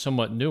seem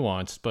somewhat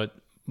nuanced, but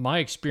my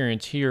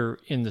experience here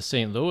in the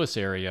St. Louis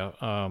area,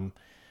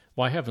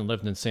 I haven't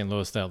lived in St.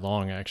 Louis that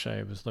long, actually.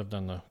 I lived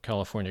on the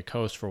California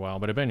coast for a while,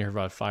 but I've been here for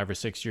about 5 or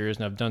 6 years,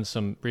 and I've done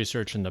some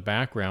research in the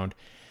background.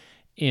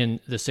 In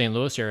the St.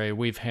 Louis area,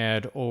 we've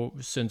had,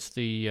 since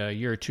the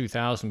year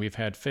 2000, we've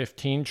had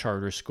 15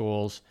 charter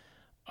schools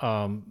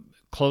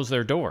close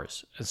their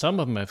doors. And some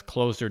of them have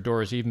closed their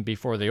doors even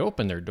before they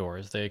opened their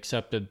doors. They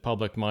accepted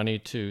public money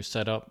to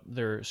set up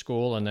their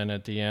school, and then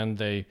at the end,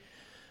 they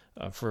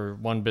for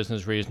one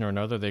business reason or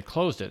another, they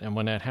closed it. And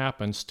when that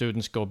happens,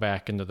 students go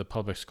back into the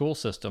public school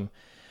system.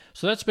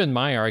 So that's been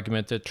my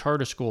argument, that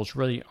charter schools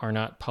really are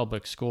not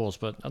public schools,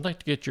 but I'd like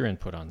to get your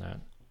input on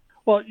that.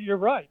 Well, you're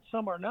right.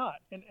 Some are not.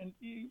 And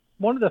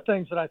one of the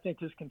things that I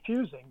think is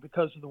confusing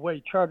because of the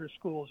way charter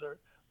schools are,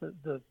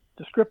 the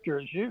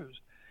descriptor is used,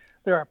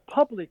 there are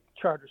public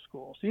charter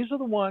schools. These are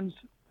the ones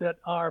that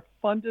are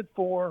funded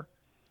for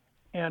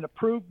and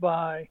approved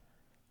by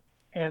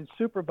and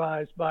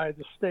supervised by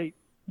the state,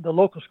 the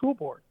local school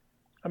board.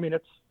 I mean,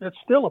 it's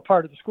still a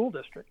part of the school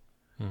district,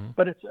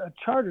 but it's a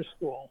charter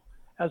school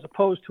as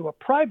opposed to a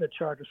private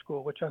charter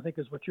school, which I think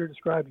is what you're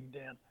describing,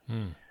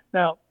 Dan.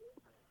 Now,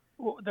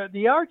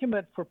 the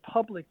argument for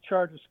public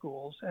charter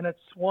schools, and it's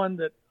one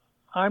that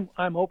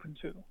I'm open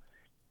to,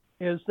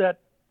 is that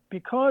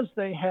because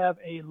they have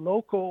a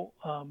local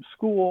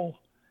school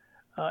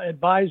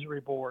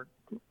advisory board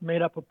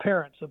made up of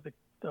parents of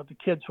the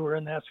kids who are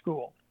in that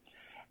school,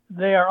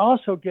 they are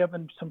also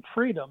given some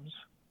freedoms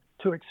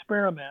to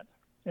experiment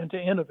and to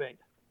innovate.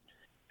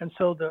 And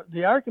so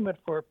the argument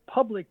for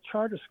public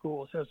charter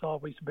schools has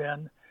always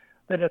been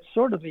that it's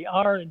sort of the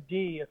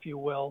R&D, if you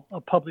will,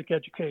 of public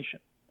education.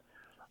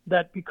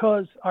 That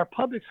because our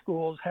public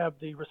schools have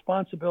the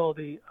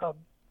responsibility of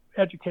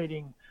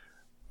educating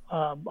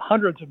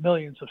hundreds of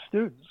millions of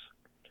students,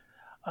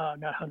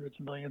 not hundreds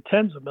of millions,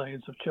 tens of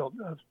millions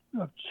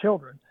of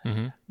children,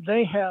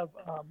 they have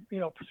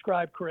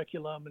prescribed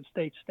curriculum and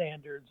state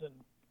standards and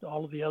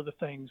all of the other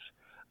things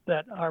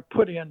that are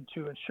put in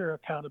to ensure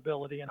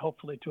accountability and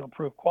hopefully to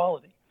improve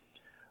quality.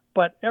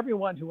 But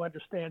everyone who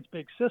understands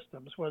big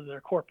systems, whether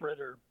they're corporate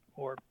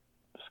or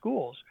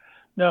schools,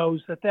 knows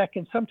that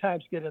can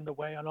sometimes get in the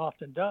way, and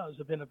often does,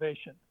 of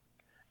innovation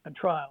and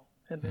trial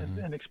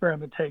and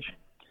experimentation.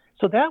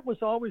 So that was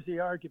always the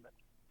argument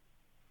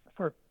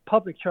for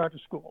public charter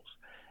schools,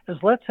 is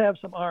let's have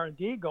some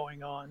R&D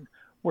going on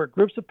where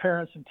groups of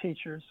parents and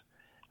teachers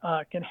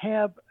can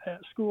have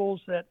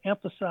schools that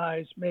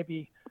emphasize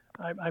maybe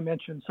I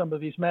mentioned some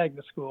of these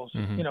magnet schools,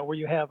 Mm-hmm. where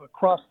you have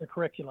across the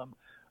curriculum,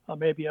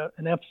 maybe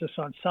an emphasis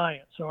on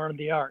science or on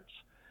the arts.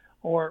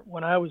 Or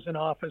when I was in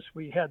office,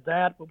 we had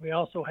that, but we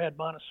also had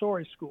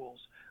Montessori schools,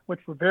 which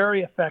were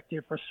very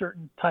effective for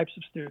certain types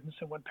of students.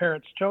 And when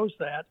parents chose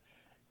that,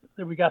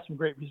 then we got some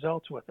great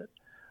results with it.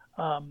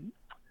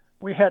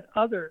 We had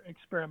other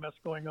experiments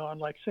going on,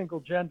 like single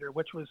gender,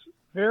 which was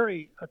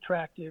very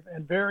attractive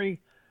and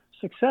very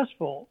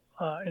successful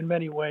in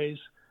many ways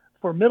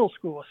for middle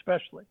school,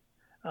 especially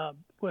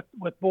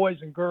with boys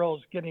and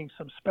girls getting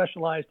some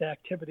specialized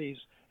activities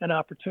and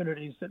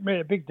opportunities that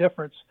made a big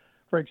difference,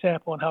 for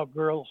example, in how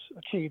girls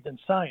achieved in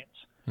science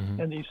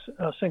in these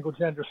single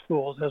gender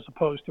schools as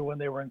opposed to when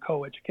they were in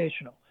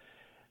co-educational.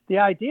 The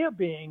idea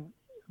being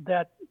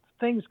that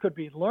things could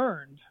be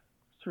learned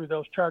through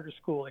those charter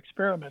school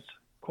experiments,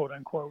 quote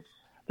unquote,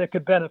 that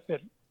could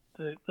benefit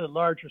the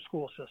larger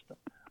school system,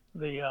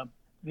 the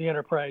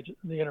enterprise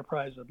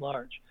at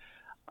large.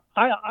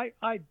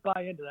 I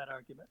buy into that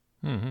argument,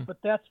 but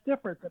that's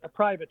different than a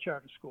private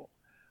charter school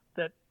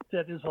that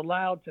is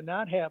allowed to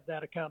not have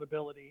that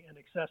accountability and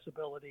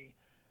accessibility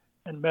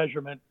and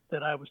measurement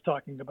that I was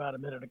talking about a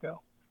minute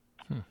ago.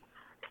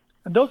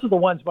 And those are the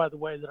ones, by the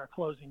way, that are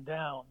closing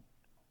down,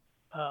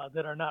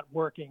 that are not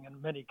working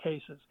in many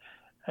cases.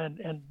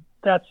 And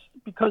that's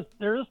because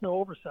there is no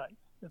oversight.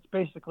 It's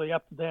basically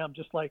up to them,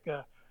 just like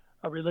a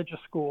religious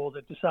school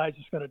that decides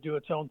it's going to do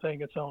its own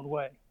thing its own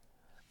way.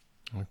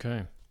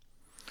 Okay.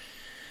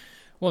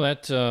 Well,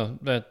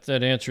 that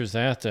answers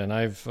that. Then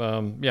I've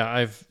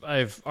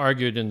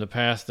argued in the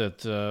past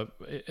that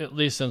at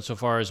least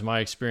insofar as my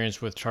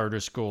experience with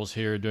charter schools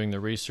here, doing the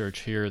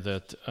research here,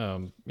 that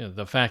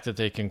the fact that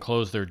they can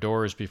close their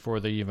doors before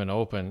they even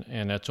open,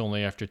 and that's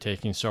only after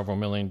taking several $1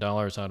 million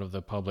out of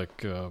the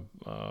public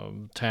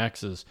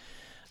taxes,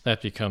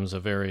 that becomes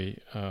a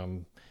very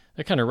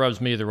it kind of rubs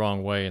me the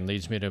wrong way and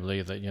leads me to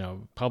believe that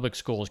public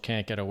schools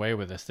can't get away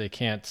with this. They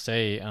can't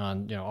say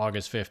on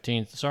August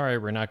 15th, sorry,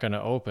 we're not going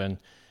to open.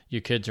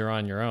 You kids are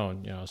on your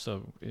own.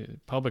 So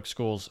public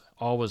schools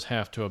always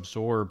have to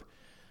absorb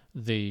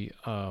the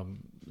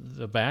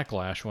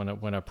backlash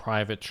when a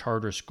private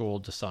charter school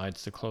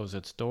decides to close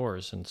its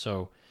doors. And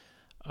so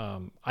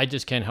I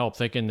just can't help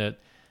thinking that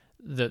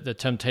the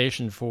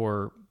temptation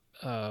for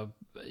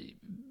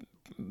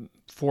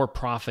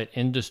for-profit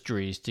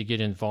industries to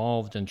get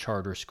involved in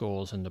charter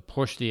schools and to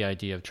push the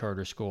idea of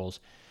charter schools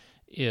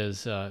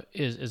is a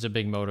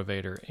big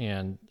motivator.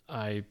 And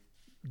I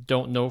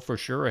don't know for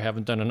sure. I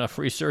haven't done enough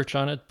research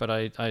on it, but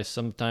I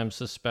sometimes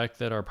suspect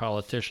that our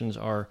politicians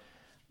are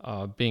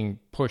being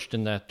pushed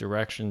in that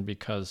direction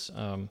because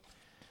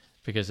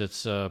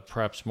it's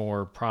perhaps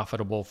more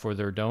profitable for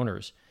their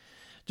donors.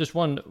 Just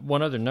one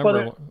other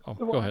number.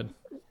 Go ahead.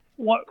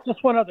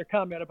 Just one other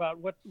comment about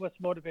what's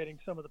motivating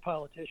some of the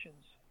politicians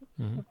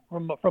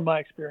from my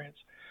experience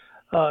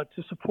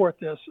to support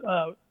this.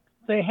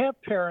 They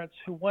have parents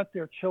who want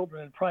their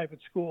children in private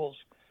schools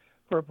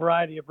for a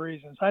variety of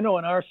reasons. I know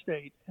in our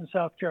state, in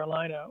South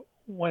Carolina,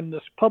 when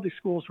the public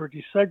schools were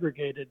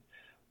desegregated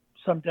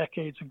some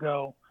decades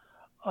ago,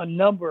 a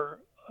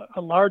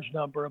large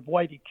number of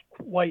white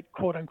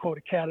quote-unquote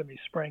academies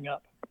sprang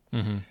up.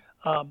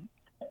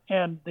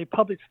 And the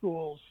public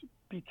schools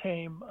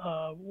became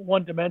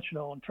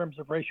one-dimensional in terms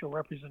of racial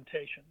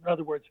representation. In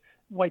other words,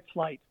 white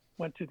flight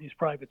went to these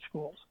private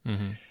schools.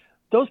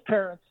 Those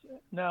parents,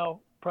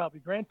 now probably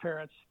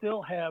grandparents,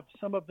 still have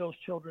some of those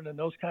children in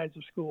those kinds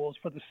of schools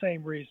for the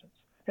same reasons.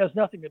 It has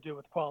nothing to do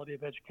with quality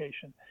of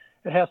education.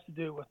 It has to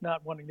do with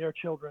not wanting their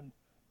children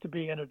to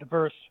be in a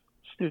diverse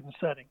student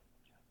setting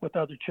with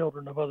other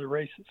children of other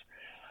races.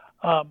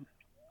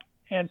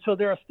 And so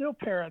there are still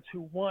parents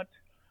who want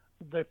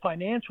the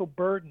financial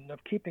burden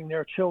of keeping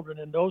their children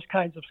in those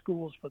kinds of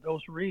schools for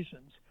those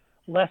reasons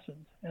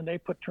lessened, and they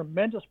put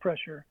tremendous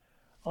pressure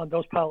on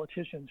those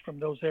politicians from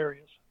those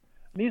areas.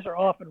 And these are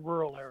often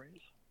rural areas,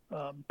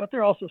 but there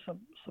are also some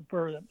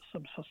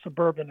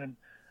suburban and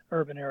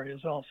urban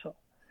areas also.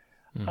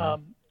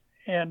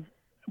 And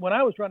when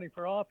I was running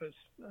for office,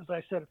 as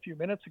I said a few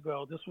minutes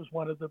ago, this was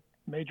one of the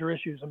major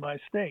issues in my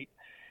state.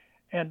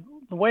 And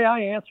the way I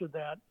answered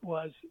that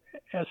was,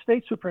 as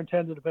state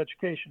superintendent of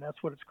education,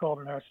 that's what it's called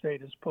in our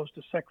state, as opposed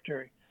to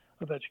secretary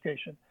of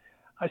education.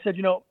 I said,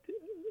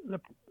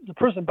 the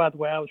person, by the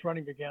way, I was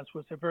running against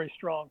was a very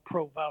strong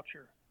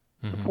pro-voucher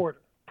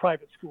supporter,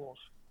 private school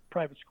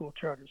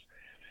charters.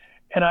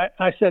 And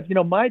I said,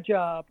 my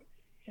job,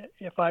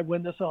 if I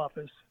win this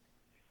office,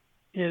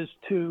 is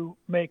to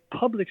make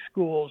public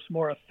schools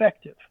more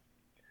effective,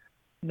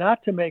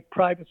 not to make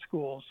private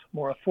schools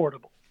more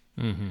affordable.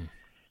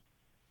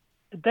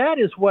 That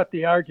is what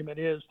the argument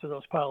is to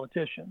those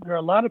politicians. There are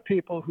a lot of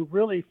people who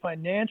really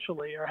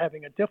financially are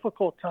having a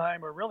difficult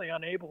time or really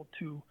unable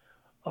to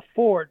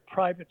afford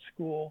private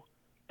school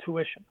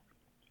tuition.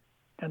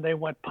 And they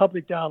want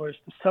public dollars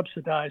to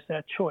subsidize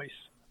that choice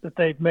that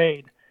they've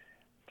made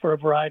for a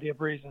variety of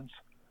reasons.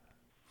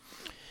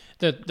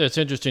 That's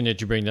interesting that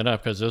you bring that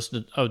up, because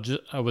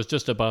I was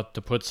just about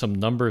to put some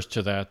numbers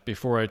to that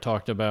before I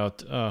talked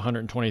about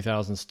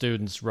 120,000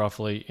 students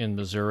roughly in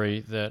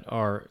Missouri that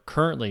are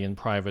currently in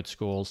private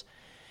schools.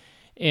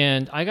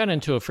 And I got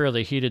into a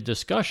fairly heated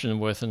discussion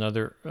with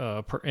another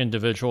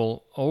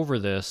individual over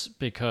this,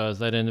 because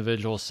that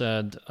individual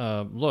said,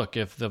 look,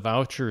 if the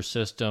voucher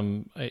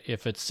system,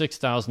 if it's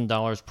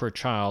 $6,000 per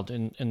child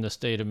in the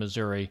state of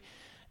Missouri,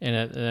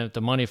 and if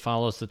the money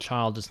follows the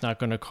child, it's not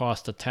going to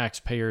cost the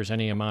taxpayers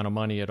any amount of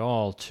money at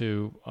all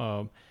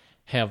to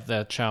have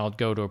that child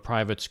go to a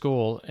private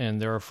school,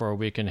 and therefore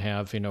we can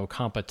have,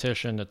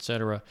 competition, et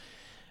cetera.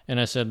 And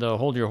I said,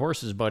 hold your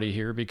horses, buddy,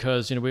 here,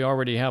 because we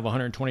already have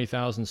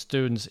 120,000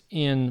 students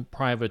in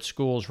private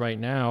schools right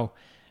now.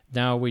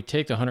 Now we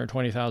take the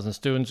 120,000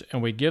 students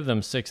and we give them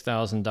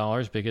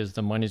 $6,000 because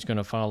the money's going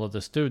to follow the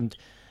student.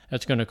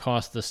 That's going to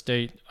cost the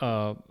state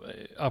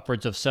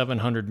upwards of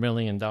 $700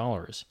 million.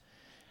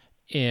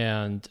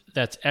 And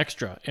that's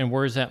extra. And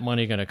where's that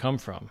money going to come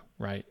from,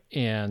 right?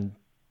 And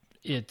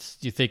do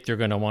you think they're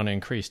going to want to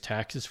increase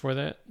taxes for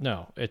that?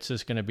 No, it's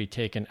just going to be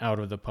taken out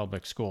of the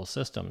public school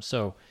system.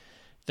 So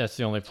that's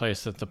the only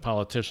place that the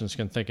politicians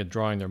can think of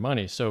drawing their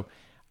money. So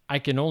I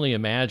can only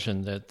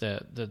imagine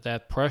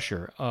that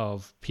pressure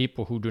of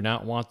people who do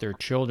not want their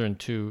children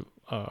to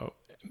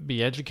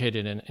be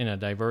educated in a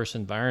diverse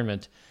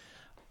environment,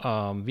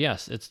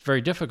 yes, it's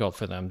very difficult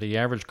for them. The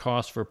average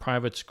cost for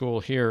private school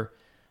here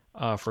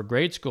for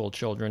grade school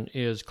children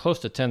is close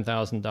to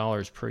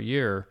 $10,000 per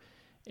year,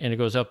 and it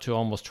goes up to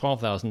almost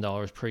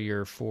 $12,000 per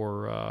year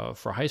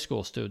for high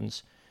school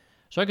students.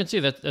 So I can see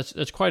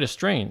that's quite a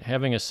strain.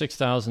 Having a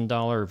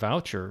 $6,000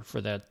 voucher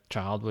for that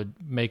child would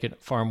make it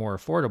far more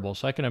affordable.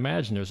 So I can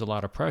imagine there's a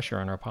lot of pressure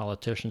on our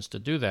politicians to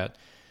do that.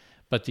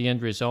 But the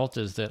end result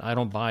is that I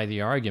don't buy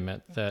the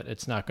argument that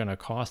it's not going to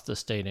cost the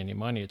state any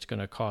money. It's going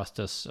to cost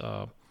us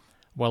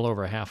well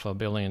over $500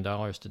 million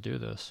to do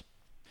this.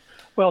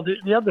 Well,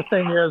 the other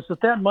thing is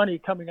that money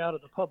coming out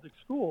of the public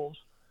schools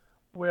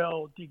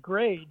will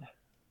degrade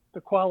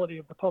the quality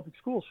of the public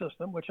school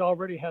system, which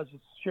already has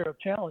its share of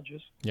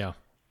challenges. Yeah.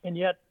 And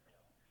yet,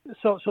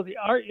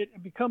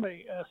 it become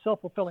a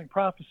self-fulfilling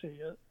prophecy.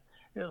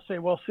 It'll say,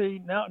 well,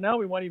 see, now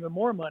we want even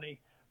more money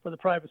for the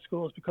private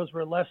schools because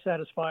we're less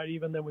satisfied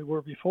even than we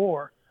were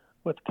before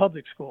with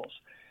public schools.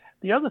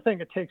 The other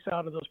thing it takes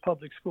out of those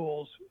public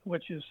schools,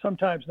 which is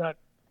sometimes not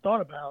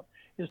thought about,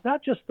 is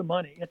not just the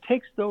money. It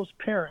takes those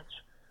parents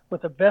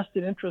with a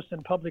vested interest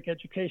in public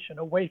education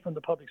away from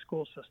the public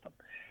school system.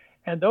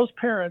 And those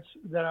parents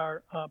that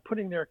are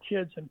putting their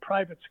kids in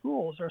private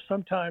schools are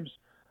sometimes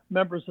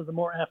members of the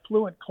more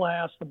affluent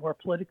class, the more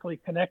politically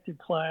connected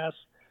class,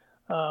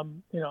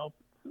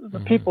 the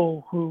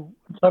people who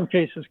in some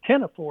cases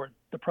can afford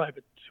the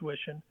private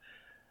tuition.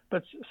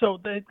 But so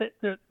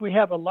we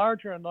have a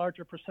larger and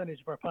larger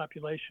percentage of our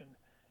population,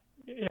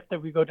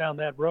 if we go down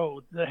that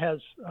road, that has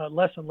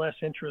less and less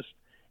interest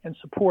in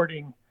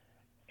supporting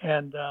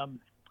and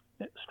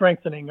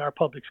strengthening our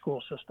public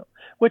school system,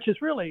 which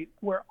is really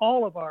where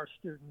all of our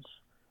students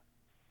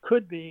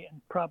could be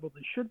and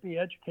probably should be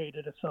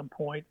educated at some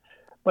point.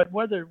 But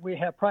whether we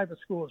have private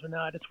schools or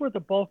not, it's where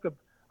the bulk of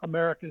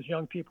America's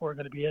young people are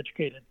going to be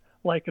educated,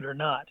 like it or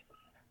not.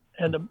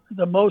 And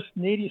the most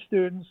needy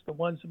students, the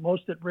ones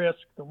most at risk,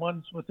 the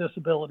ones with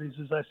disabilities,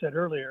 as I said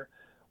earlier,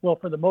 will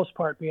for the most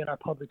part be in our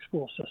public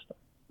school system.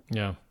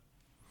 Yeah.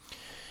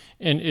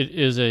 And it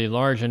is a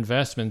large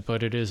investment,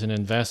 but it is an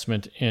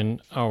investment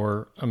in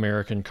our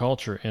American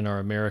culture, in our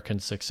American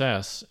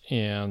success.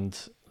 And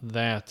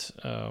that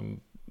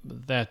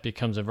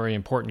becomes a very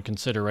important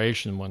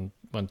consideration when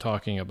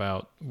talking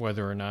about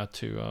whether or not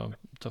to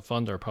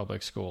fund our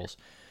public schools.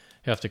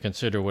 You have to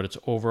consider what its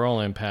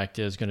overall impact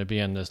is going to be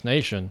on this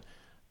nation.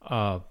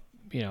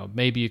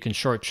 Maybe you can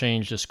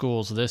shortchange the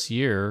schools this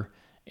year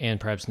and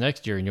perhaps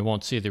next year, and you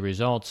won't see the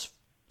results,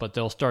 but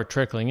they'll start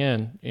trickling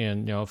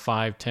in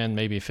 5, 10,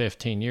 maybe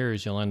 15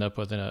 years. You'll end up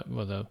with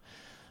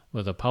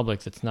a public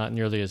that's not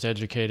nearly as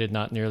educated,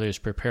 not nearly as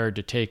prepared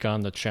to take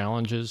on the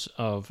challenges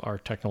of our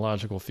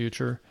technological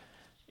future.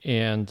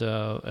 And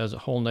as a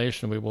whole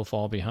nation, we will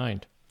fall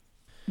behind.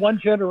 One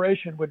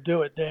generation would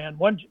do it, Dan.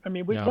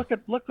 Look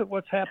at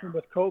what's happened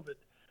with COVID.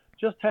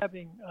 Just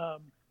having,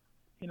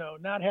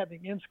 not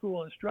having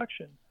in-school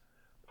instruction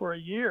for a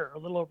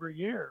little over a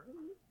year,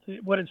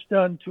 what it's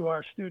done to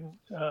our student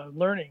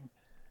learning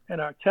and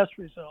our test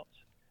results.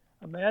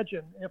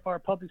 Imagine if our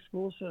public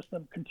school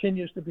system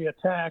continues to be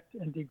attacked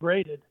and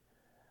degraded,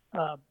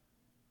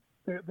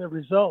 the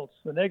results,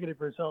 the negative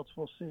results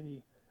we'll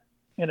see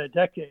in a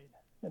decade,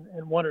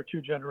 in 1 or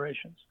 2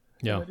 generations.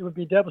 Yeah. It would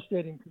be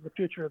devastating to the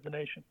future of the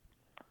nation.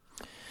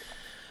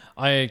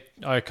 I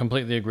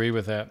completely agree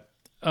with that.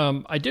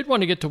 I did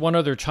want to get to one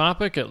other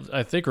topic.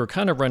 I think we're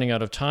kind of running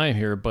out of time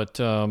here,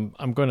 but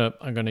I'm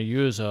gonna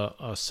use a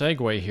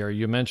segue here.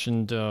 You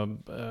mentioned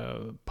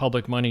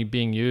public money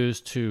being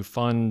used to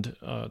fund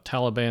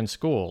Taliban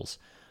schools.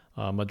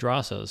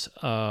 madrasas.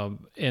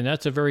 And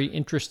that's a very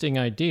interesting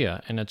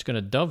idea, and it's going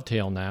to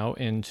dovetail now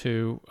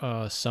into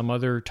some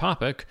other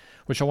topic,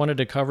 which I wanted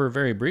to cover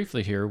very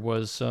briefly here,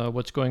 was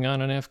what's going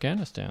on in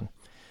Afghanistan.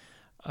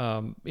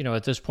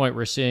 At this point,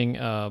 we're seeing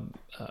a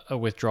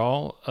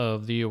withdrawal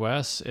of the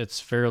U.S.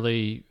 It's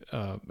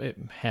it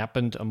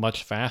happened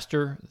much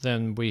faster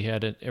than we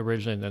had it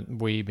originally, than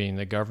we being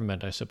the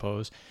government, I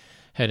suppose,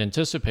 had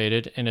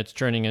anticipated, and it's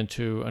turning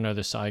into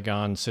another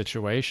Saigon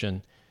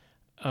situation.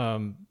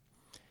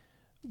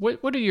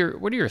 What are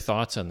your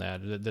thoughts on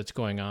that's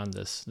going on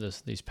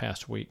the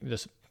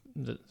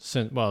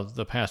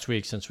past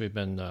week since we've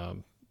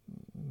been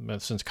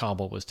since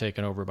Kabul was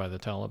taken over by the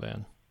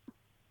Taliban?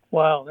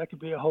 Wow, that could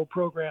be a whole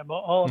program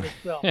all of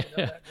itself. You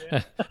know that,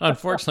 Dan?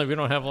 Unfortunately, we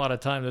don't have a lot of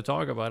time to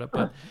talk about it.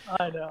 But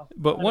I know.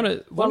 But let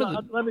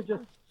me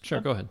just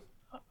sure, go ahead.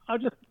 I'll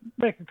just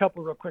make a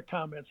couple of real quick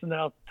comments, and then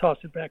I'll toss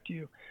it back to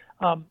you.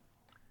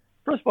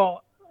 First of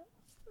all,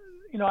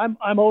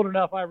 I'm old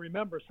enough. I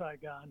remember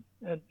Saigon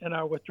and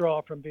our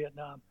withdrawal from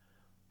Vietnam.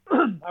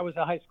 I was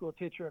a high school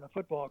teacher and a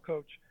football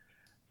coach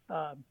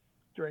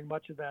during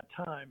much of that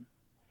time.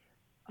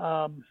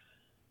 I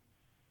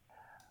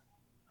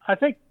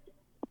think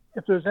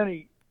if there's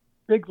any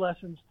big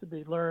lessons to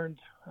be learned,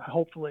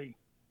 hopefully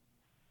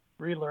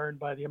relearned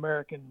by the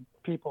American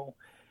people,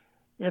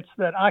 it's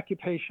that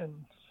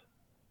occupations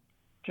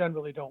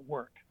generally don't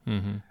work.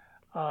 Mm-hmm.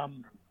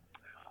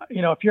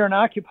 If you're an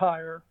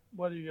occupier,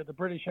 whether you're the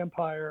British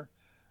Empire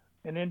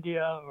in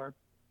India or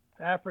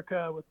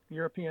Africa with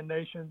European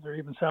nations or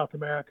even South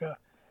America,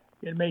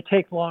 it may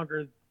take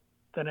longer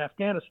than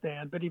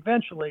Afghanistan, but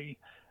eventually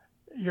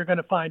you're going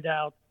to find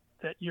out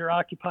that you're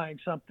occupying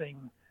something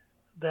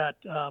that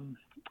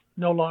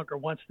no longer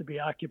wants to be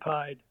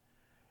occupied,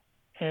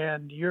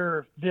 and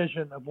your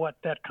vision of what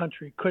that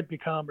country could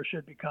become or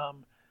should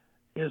become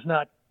is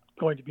not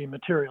going to be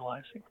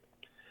materializing.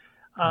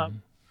 Mm-hmm.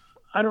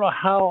 I don't know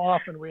how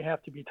often we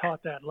have to be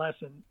taught that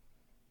lesson,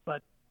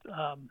 but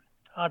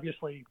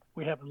obviously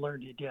we haven't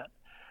learned it yet.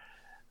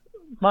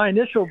 My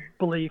initial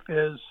belief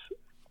is,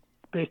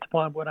 based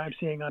upon what I'm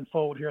seeing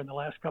unfold here in the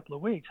last couple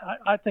of weeks,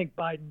 I think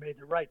Biden made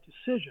the right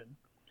decision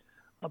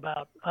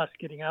about us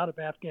getting out of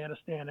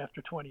Afghanistan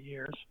after 20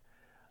 years.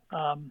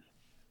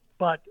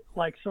 But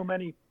like so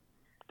many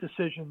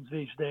decisions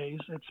these days,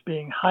 it's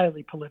being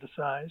highly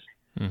politicized,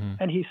 mm-hmm.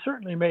 and he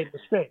certainly made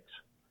mistakes.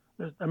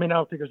 I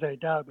don't think there's any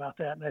doubt about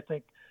that, and I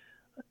think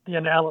the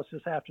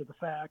analysis after the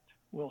fact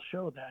will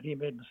show that he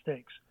made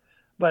mistakes.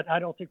 But I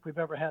don't think we've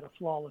ever had a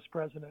flawless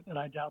president, and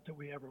I doubt that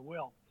we ever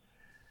will.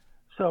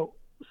 So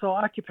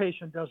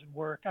occupation doesn't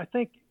work. I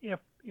think if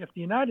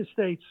the United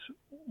States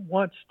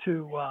wants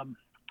to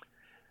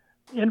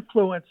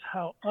influence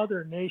how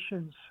other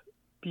nations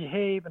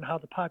behave and how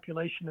the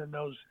population in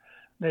those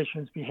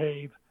nations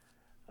behave,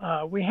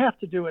 we have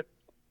to do it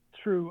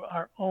through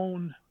our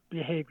own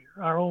behavior,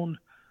 our own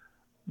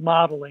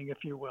modeling,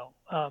 if you will.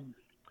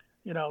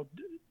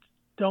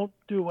 Don't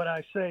do what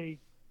I say,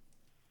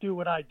 do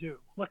what I do.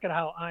 Look at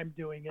how I'm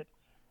doing it,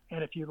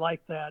 and if you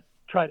like that,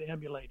 try to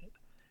emulate it.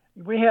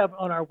 We have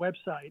on our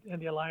website in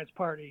the Alliance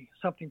Party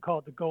something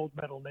called the Gold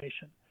Medal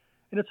Nation,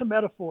 and it's a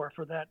metaphor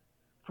for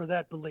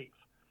that belief,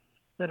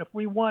 that if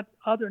we want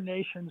other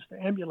nations to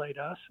emulate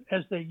us,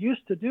 as they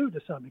used to do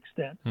to some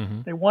extent,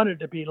 mm-hmm. they wanted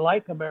to be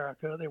like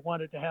America, they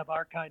wanted to have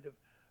our kind of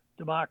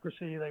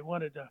democracy, they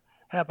wanted to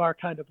have our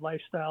kind of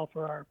lifestyle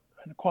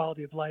and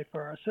quality of life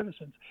for our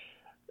citizens.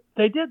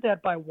 They did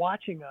that by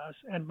watching us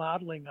and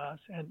modeling us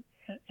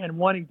and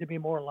wanting to be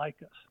more like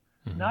us,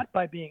 mm-hmm. not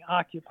by being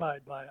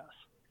occupied by us.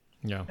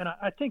 Yeah. And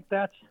I think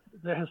that's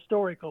the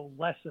historical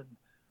lesson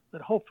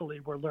that hopefully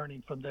we're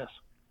learning from this.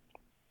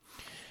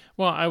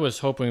 Well, I was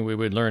hoping we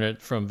would learn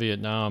it from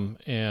Vietnam,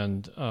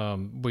 and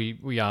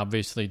we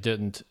obviously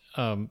didn't.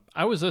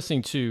 I was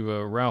listening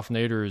to Ralph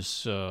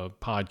Nader's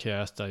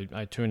podcast.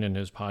 I tune in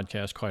his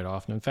podcast quite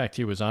often. In fact,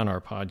 he was on our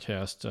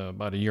podcast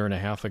about a year and a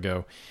half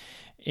ago.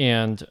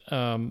 And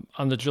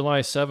on the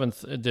July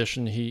 7th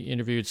edition, he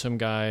interviewed some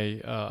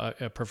guy,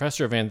 a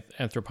professor of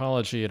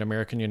anthropology at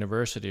American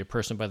University, a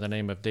person by the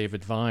name of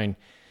David Vine.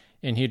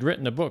 And he'd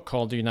written a book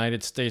called The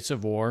United States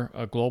of War,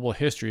 A Global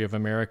History of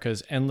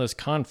America's Endless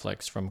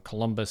Conflicts from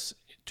Columbus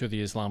to the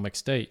Islamic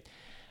State.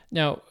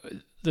 Now,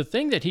 the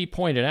thing that he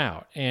pointed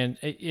out, and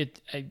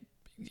it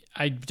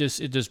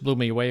just blew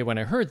me away when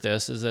I heard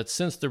this, is that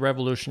since the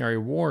Revolutionary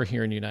War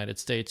here in the United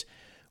States,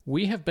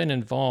 we have been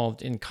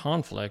involved in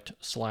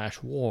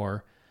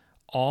conflict/war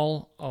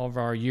all of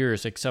our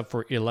years except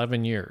for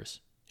 11 years.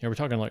 We're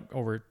talking like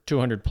over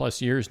 200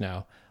 plus years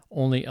now.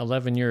 Only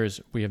 11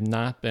 years we have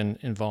not been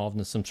involved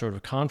in some sort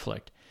of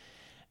conflict.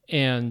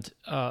 And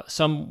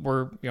some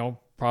were,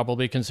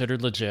 probably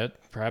considered legit,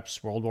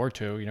 perhaps World War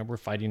II, we're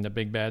fighting the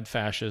big bad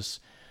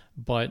fascists.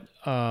 But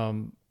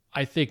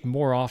I think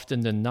more often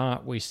than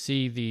not, we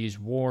see these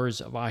wars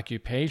of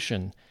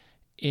occupation.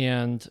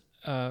 And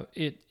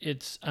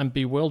I'm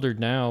bewildered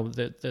now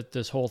that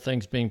this whole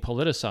thing's being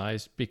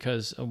politicized,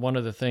 because one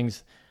of the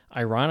things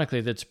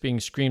ironically, that's being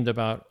screamed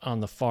about on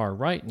the far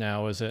right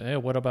now is that, hey,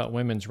 what about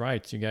women's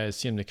rights? You guys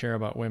seem to care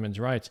about women's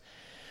rights.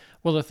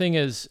 Well, the thing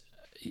is,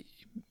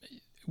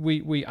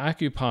 we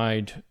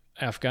occupied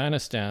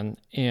Afghanistan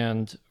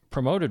and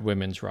promoted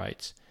women's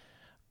rights.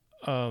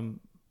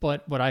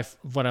 But what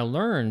I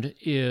learned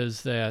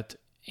is that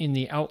in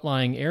the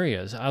outlying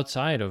areas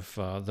outside of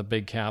the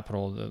big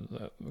capital,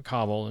 the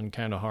Kabul and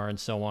Kandahar and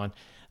so on,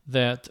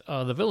 that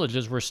the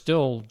villages were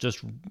still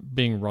just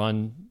being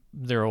run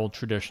their old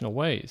traditional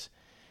ways.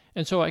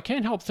 And so I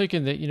can't help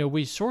thinking that,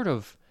 we sort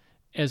of,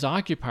 as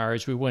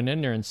occupiers, we went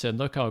in there and said,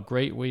 look how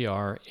great we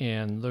are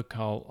and look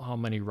how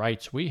many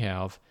rights we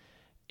have.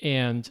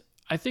 And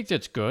I think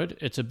that's good.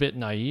 It's a bit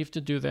naive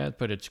to do that,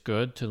 but it's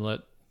good to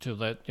let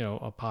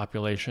a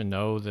population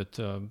know that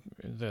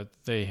that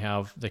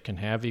they can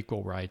have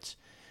equal rights.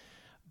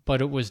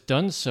 But it was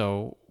done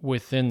so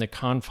within the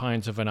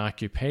confines of an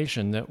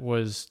occupation that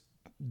was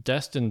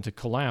destined to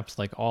collapse,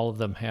 like all of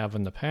them have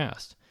in the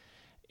past.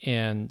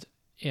 And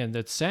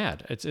it's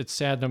sad. It's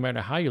sad no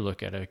matter how you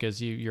look at it,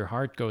 because your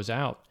heart goes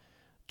out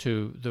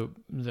to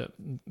the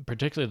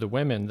particularly the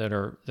women that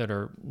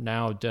are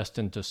now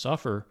destined to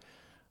suffer.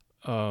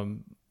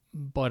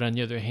 But on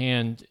the other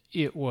hand,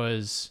 it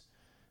was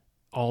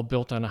all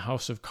built on a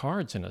house of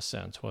cards in a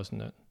sense,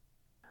 wasn't it?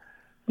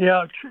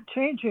 Yeah,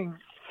 changing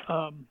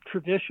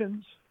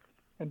traditions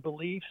and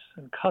beliefs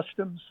and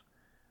customs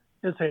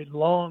is a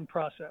long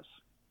process.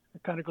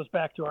 It kind of goes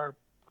back to our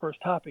first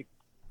topic,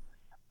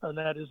 and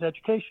that is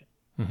education.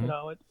 Mm-hmm.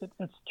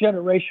 It's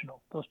generational,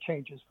 those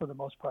changes for the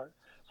most part.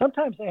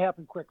 Sometimes they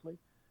happen quickly,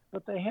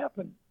 but they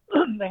happen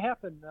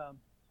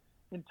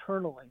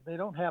internally. They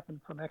don't happen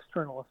from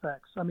external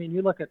effects. I mean,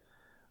 you look at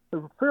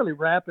the fairly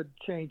rapid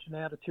change in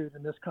attitude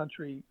in this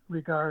country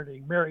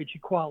regarding marriage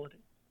equality.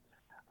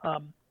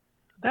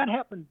 That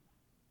happened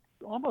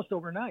almost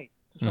overnight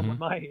to someone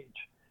my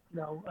age.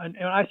 And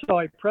I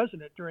saw a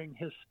president during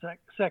his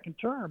second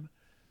term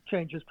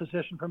change his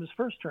position from his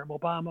first term.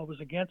 Obama was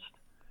against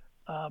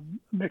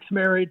mixed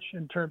marriage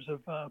in terms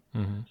of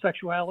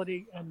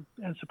sexuality and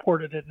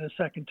supported it in his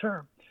second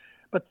term.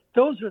 But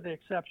those are the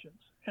exceptions.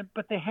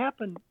 But they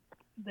happened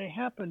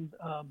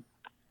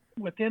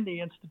within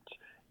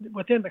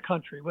the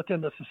country,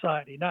 within the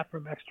society, not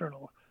from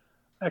external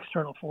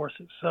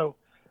forces. So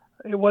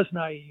it was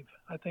naive,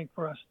 I think,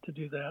 for us to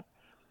do that.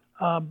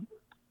 One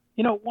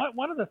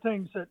of the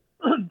things that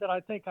that I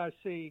think I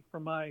see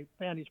from my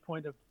vantage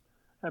point of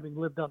having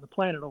lived on the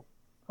planet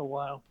a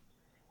while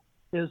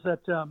is that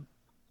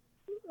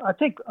I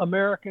think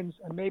Americans,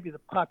 and maybe the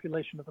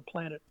population of the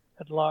planet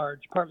at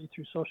large, partly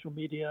through social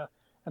media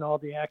and all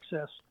the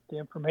access to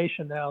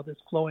information now that's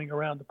flowing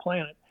around the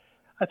planet,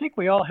 I think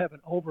we all have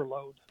an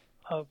overload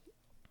of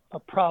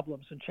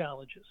problems and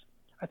challenges.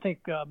 I think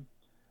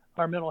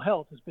our mental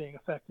health is being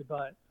affected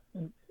by it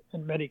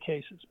in many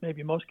cases,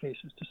 maybe most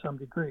cases to some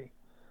degree.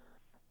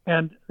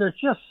 And there's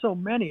just so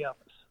many of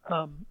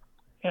us,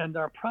 and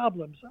our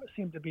problems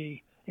seem to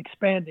be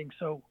expanding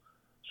so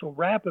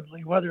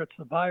rapidly, whether it's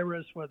the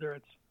virus, whether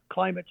it's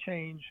climate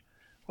change,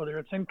 whether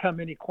it's income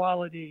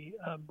inequality,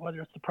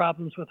 whether it's the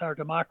problems with our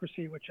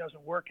democracy, which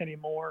doesn't work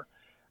anymore.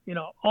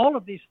 All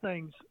of these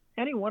things,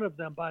 any one of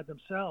them by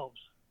themselves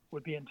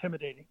would be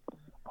intimidating.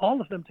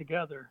 All of them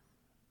together,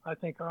 I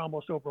think, are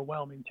almost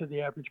overwhelming to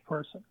the average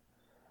person.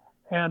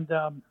 And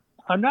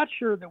I'm not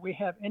sure that we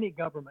have any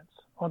governments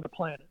on the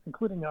planet,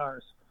 including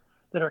ours,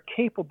 that are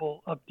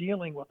capable of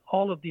dealing with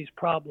all of these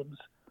problems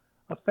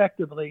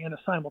effectively in a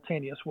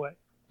simultaneous way.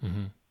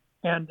 Mm-hmm.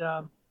 And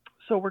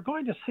so we're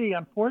going to see,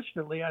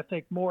 unfortunately, I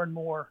think, more and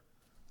more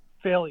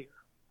failure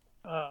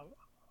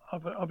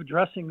of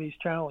addressing these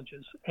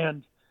challenges.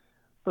 And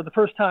for the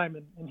first time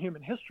in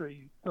human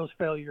history, those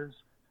failures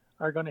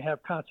are going to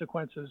have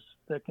consequences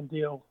that can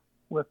deal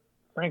with,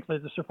 frankly,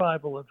 the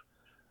survival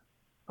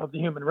of the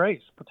human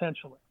race,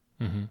 potentially.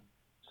 Mm-hmm.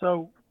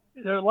 So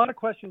there are a lot of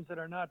questions that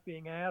are not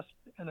being asked,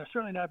 and they're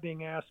certainly not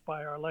being asked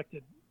by our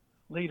elected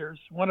leaders.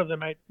 One of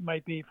them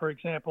might be, for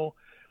example,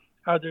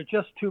 are there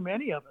just too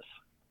many of us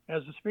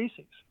as a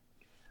species?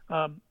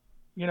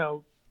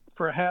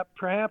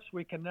 Perhaps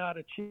we cannot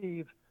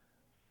achieve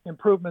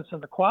improvements in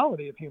the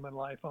quality of human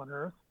life on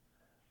Earth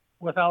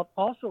without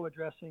also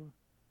addressing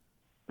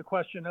the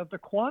question of the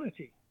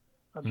quantity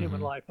of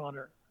human life on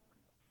Earth.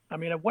 I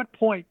mean, at what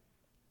point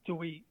do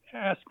we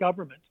ask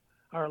government,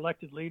 our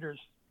elected leaders,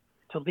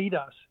 to lead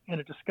us in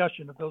a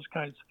discussion of those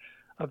kinds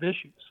of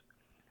issues?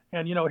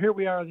 And, here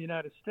we are in the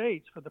United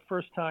States for the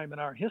first time in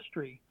our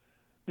history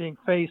being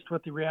faced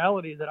with the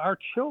reality that our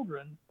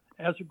children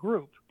as a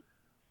group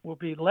will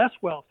be less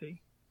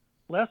wealthy,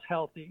 less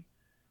healthy,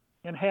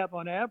 and have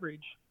on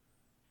average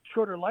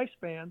shorter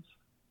lifespans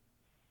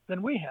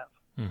than we have,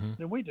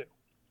 than we do.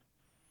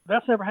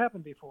 That's never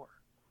happened before.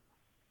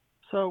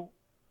 So,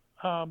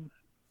 I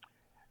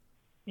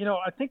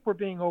think we're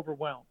being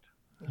overwhelmed,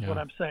 is what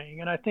I'm saying.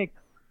 And I think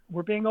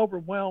we're being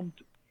overwhelmed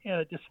in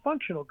a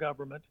dysfunctional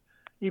government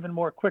even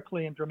more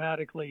quickly and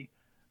dramatically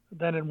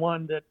than in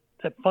one that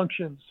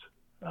functions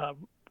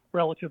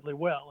relatively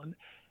well.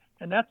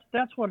 And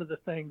that's one of the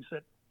things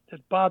that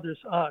bothers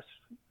us,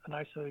 and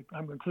I say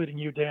I'm including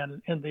you,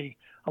 Dan, in the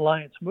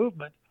alliance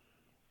movement,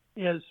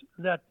 is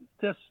that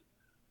this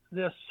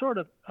sort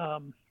of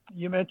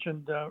you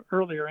mentioned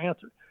earlier an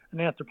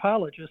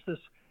anthropologist. This,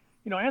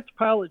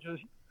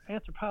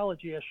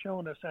 anthropology has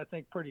shown us, I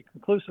think, pretty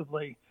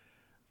conclusively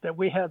that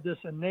we have this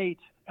innate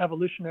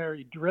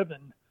evolutionary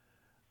driven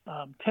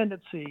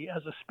tendency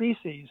as a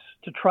species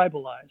to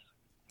tribalize,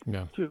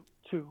 to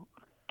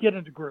get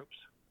into groups.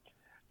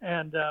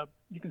 And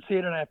you can see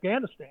it in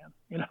Afghanistan,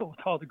 with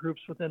all the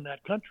groups within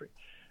that country.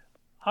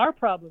 Our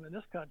problem in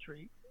this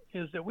country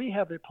is that we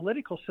have a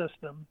political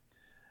system,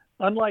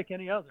 unlike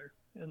any other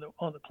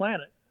on the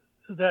planet,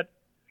 that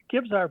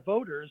gives our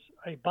voters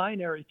a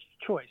binary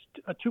choice,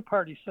 a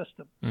two-party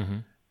system. Mm-hmm.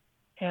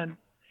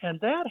 And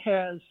that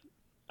has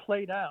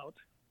played out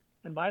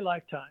in my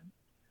lifetime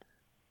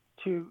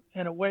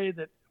in a way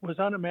that was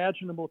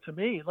unimaginable to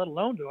me, let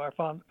alone to our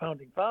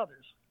founding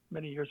fathers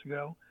many years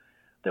ago,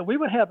 that we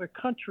would have a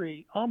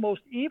country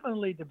almost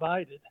evenly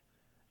divided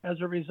as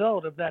a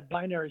result of that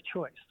binary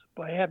choice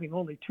by having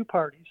only two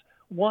parties,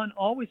 one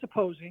always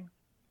opposing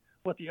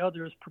what the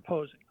other is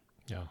proposing.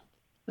 Yeah.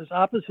 There's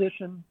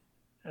opposition,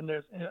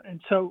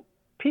 and so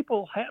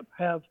people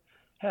have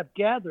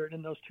gathered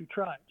in those two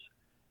tribes,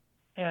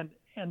 and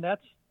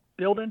that's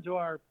built into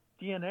our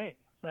DNA,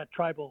 that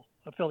tribal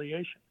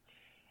affiliation,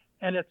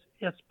 and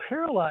it's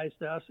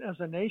paralyzed us as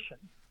a nation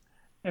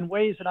in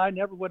ways that I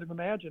never would have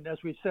imagined. As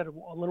we said a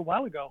little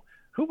while ago,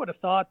 who would have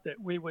thought that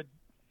we would,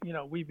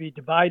 we'd be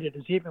divided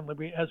as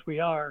evenly as we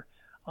are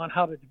on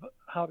how to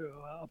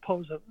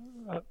oppose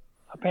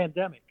a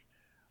pandemic,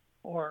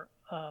 or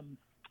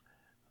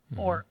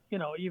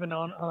even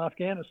on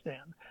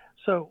Afghanistan.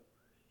 So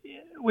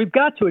we've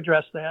got to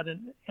address that,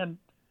 and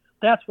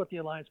that's what the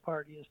Alliance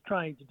Party is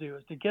trying to do,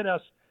 is to get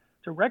us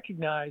to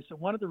recognize that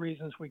one of the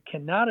reasons we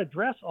cannot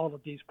address all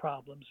of these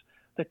problems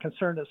that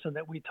concern us and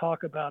that we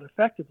talk about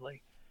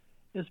effectively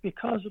is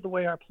because of the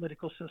way our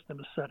political system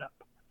is set up.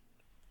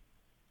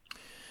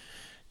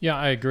 Yeah,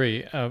 I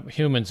agree.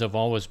 Humans have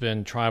always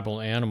been tribal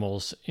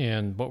animals,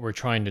 and what we're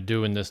trying to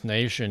do in this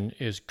nation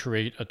is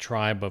create a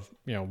tribe of,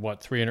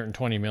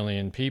 320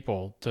 million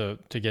people to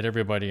get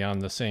everybody on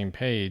the same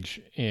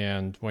page.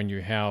 And when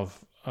you have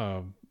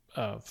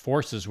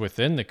forces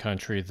within the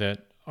country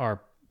that are,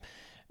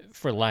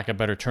 for lack of a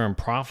better term,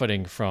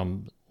 profiting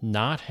from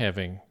not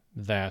having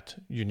that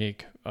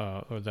unique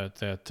or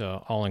that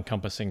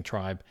all-encompassing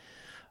tribe,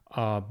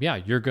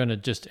 you're going to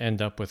just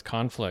end up with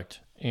conflict.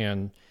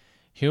 And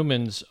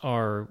humans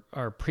are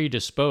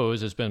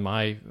predisposed, has been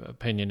my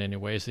opinion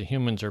anyways, that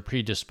humans are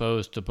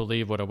predisposed to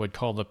believe what I would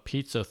call the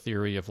pizza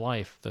theory of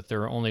life, that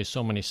there are only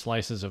so many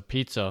slices of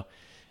pizza,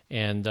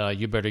 and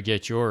you better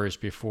get yours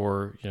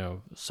before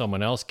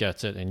someone else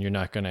gets it, and you're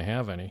not going to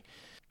have any.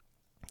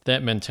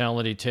 That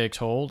mentality takes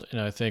hold, and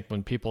I think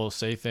when people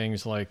say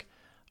things like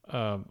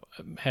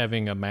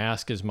having a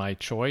mask is my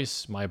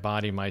choice, my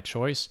body, my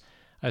choice,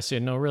 I say,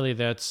 no, really,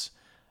 that's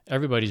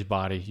everybody's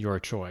body, your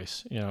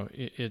choice.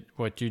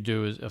 What you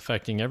do is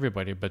affecting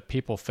everybody, but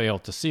people fail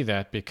to see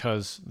that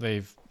because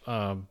they've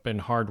been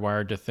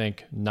hardwired to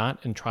think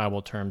not in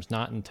tribal terms,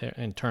 not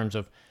in terms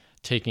of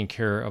taking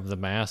care of the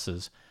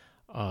masses,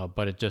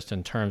 but just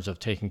in terms of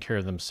taking care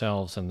of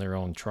themselves and their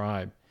own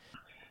tribe.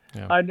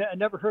 Yeah. I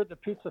never heard the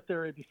pizza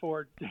theory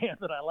before, Dan,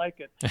 but I like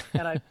it,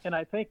 and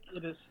I think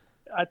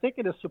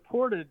it is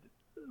supported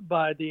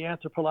by the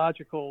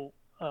anthropological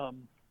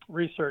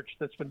research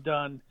that's been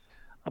done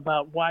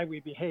about why we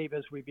behave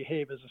as we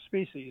behave as a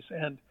species.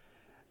 And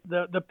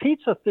the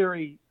pizza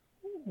theory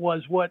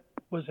was what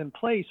was in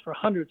place for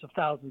hundreds of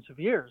thousands of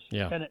years,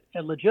 and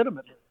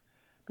legitimately,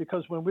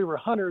 because when we were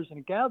hunters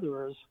and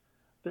gatherers,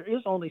 there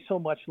is only so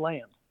much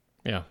land.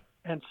 Yeah.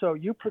 And so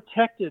you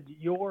protected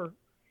your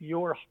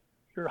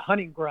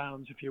hunting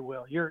grounds, if you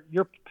will, your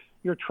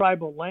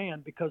tribal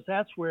land, because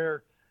that's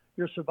where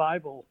your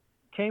survival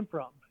came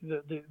from.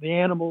 The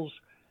animals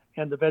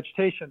and the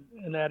vegetation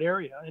in that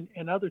area,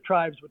 and other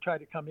tribes would try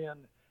to come in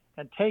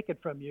and take it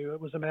from you.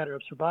 It was a matter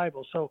of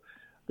survival. So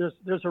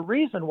there's a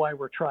reason why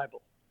we're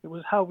tribal. It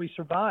was how we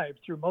survived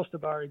through most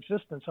of our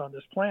existence on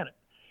this planet.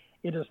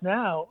 It is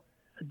now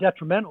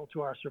detrimental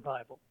to our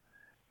survival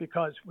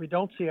because we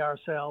don't see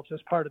ourselves as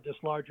part of this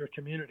larger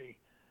community,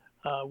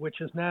 which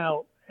is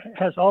now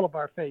has all of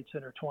our fates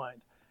intertwined.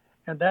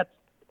 And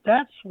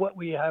that's what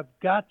we have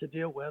got to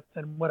deal with,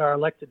 and what our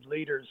elected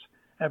leaders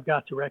have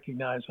got to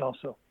recognize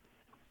also.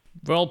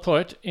 Well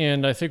put,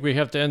 and I think we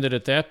have to end it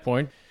at that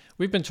point.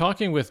 We've been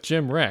talking with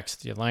Jim Rex,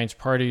 the Alliance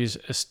Party's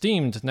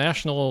esteemed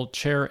National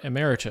Chair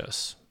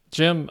Emeritus.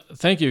 Jim,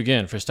 thank you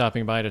again for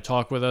stopping by to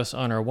talk with us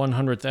on our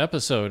 100th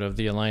episode of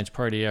the Alliance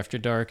Party After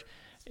Dark,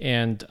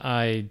 and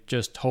I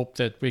just hope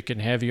that we can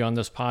have you on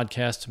this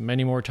podcast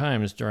many more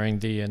times during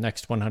the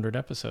next 100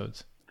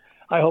 episodes.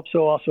 I hope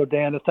so also,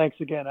 Dan, and thanks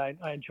again. I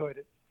enjoyed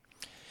it.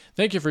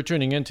 Thank you for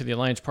tuning in to the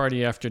Alliance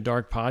Party After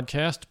Dark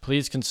podcast.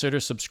 Please consider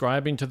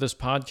subscribing to this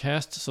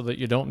podcast so that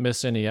you don't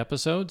miss any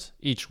episodes.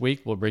 Each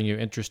week, we'll bring you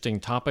interesting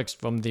topics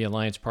from the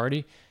Alliance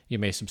Party. You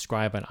may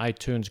subscribe on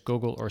iTunes,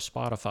 Google, or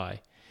Spotify.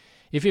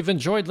 If you've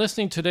enjoyed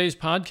listening to today's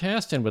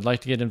podcast and would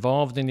like to get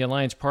involved in the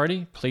Alliance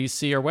Party, please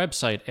see our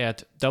website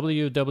at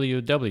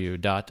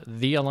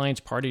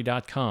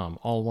www.theallianceparty.com,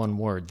 all one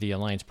word, The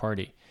Alliance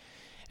Party.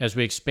 As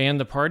we expand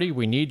the party,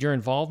 we need your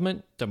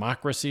involvement.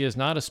 Democracy is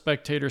not a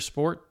spectator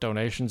sport.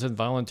 Donations and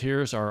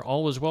volunteers are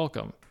always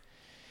welcome.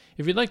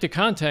 If you'd like to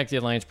contact the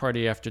Alliance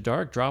Party After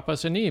Dark, drop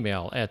us an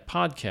email at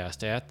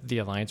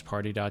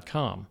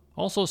podcast@theallianceparty.com.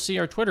 Also see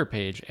our Twitter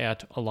page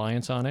at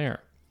Alliance On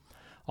Air.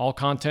 All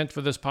content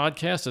for this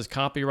podcast is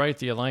copyright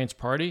the Alliance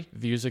Party.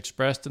 Views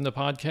expressed in the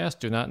podcast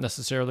do not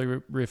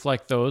necessarily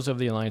reflect those of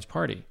the Alliance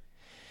Party.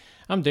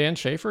 I'm Dan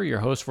Schaefer, your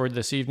host for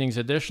this evening's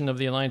edition of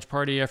the Alliance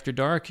Party After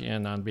Dark,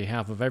 and on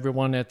behalf of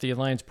everyone at the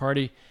Alliance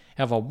Party,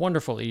 have a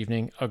wonderful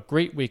evening, a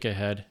great week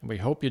ahead, and we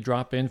hope you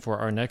drop in for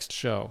our next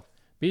show.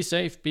 Be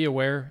safe, be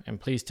aware,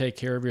 and please take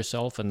care of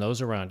yourself and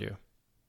those around you.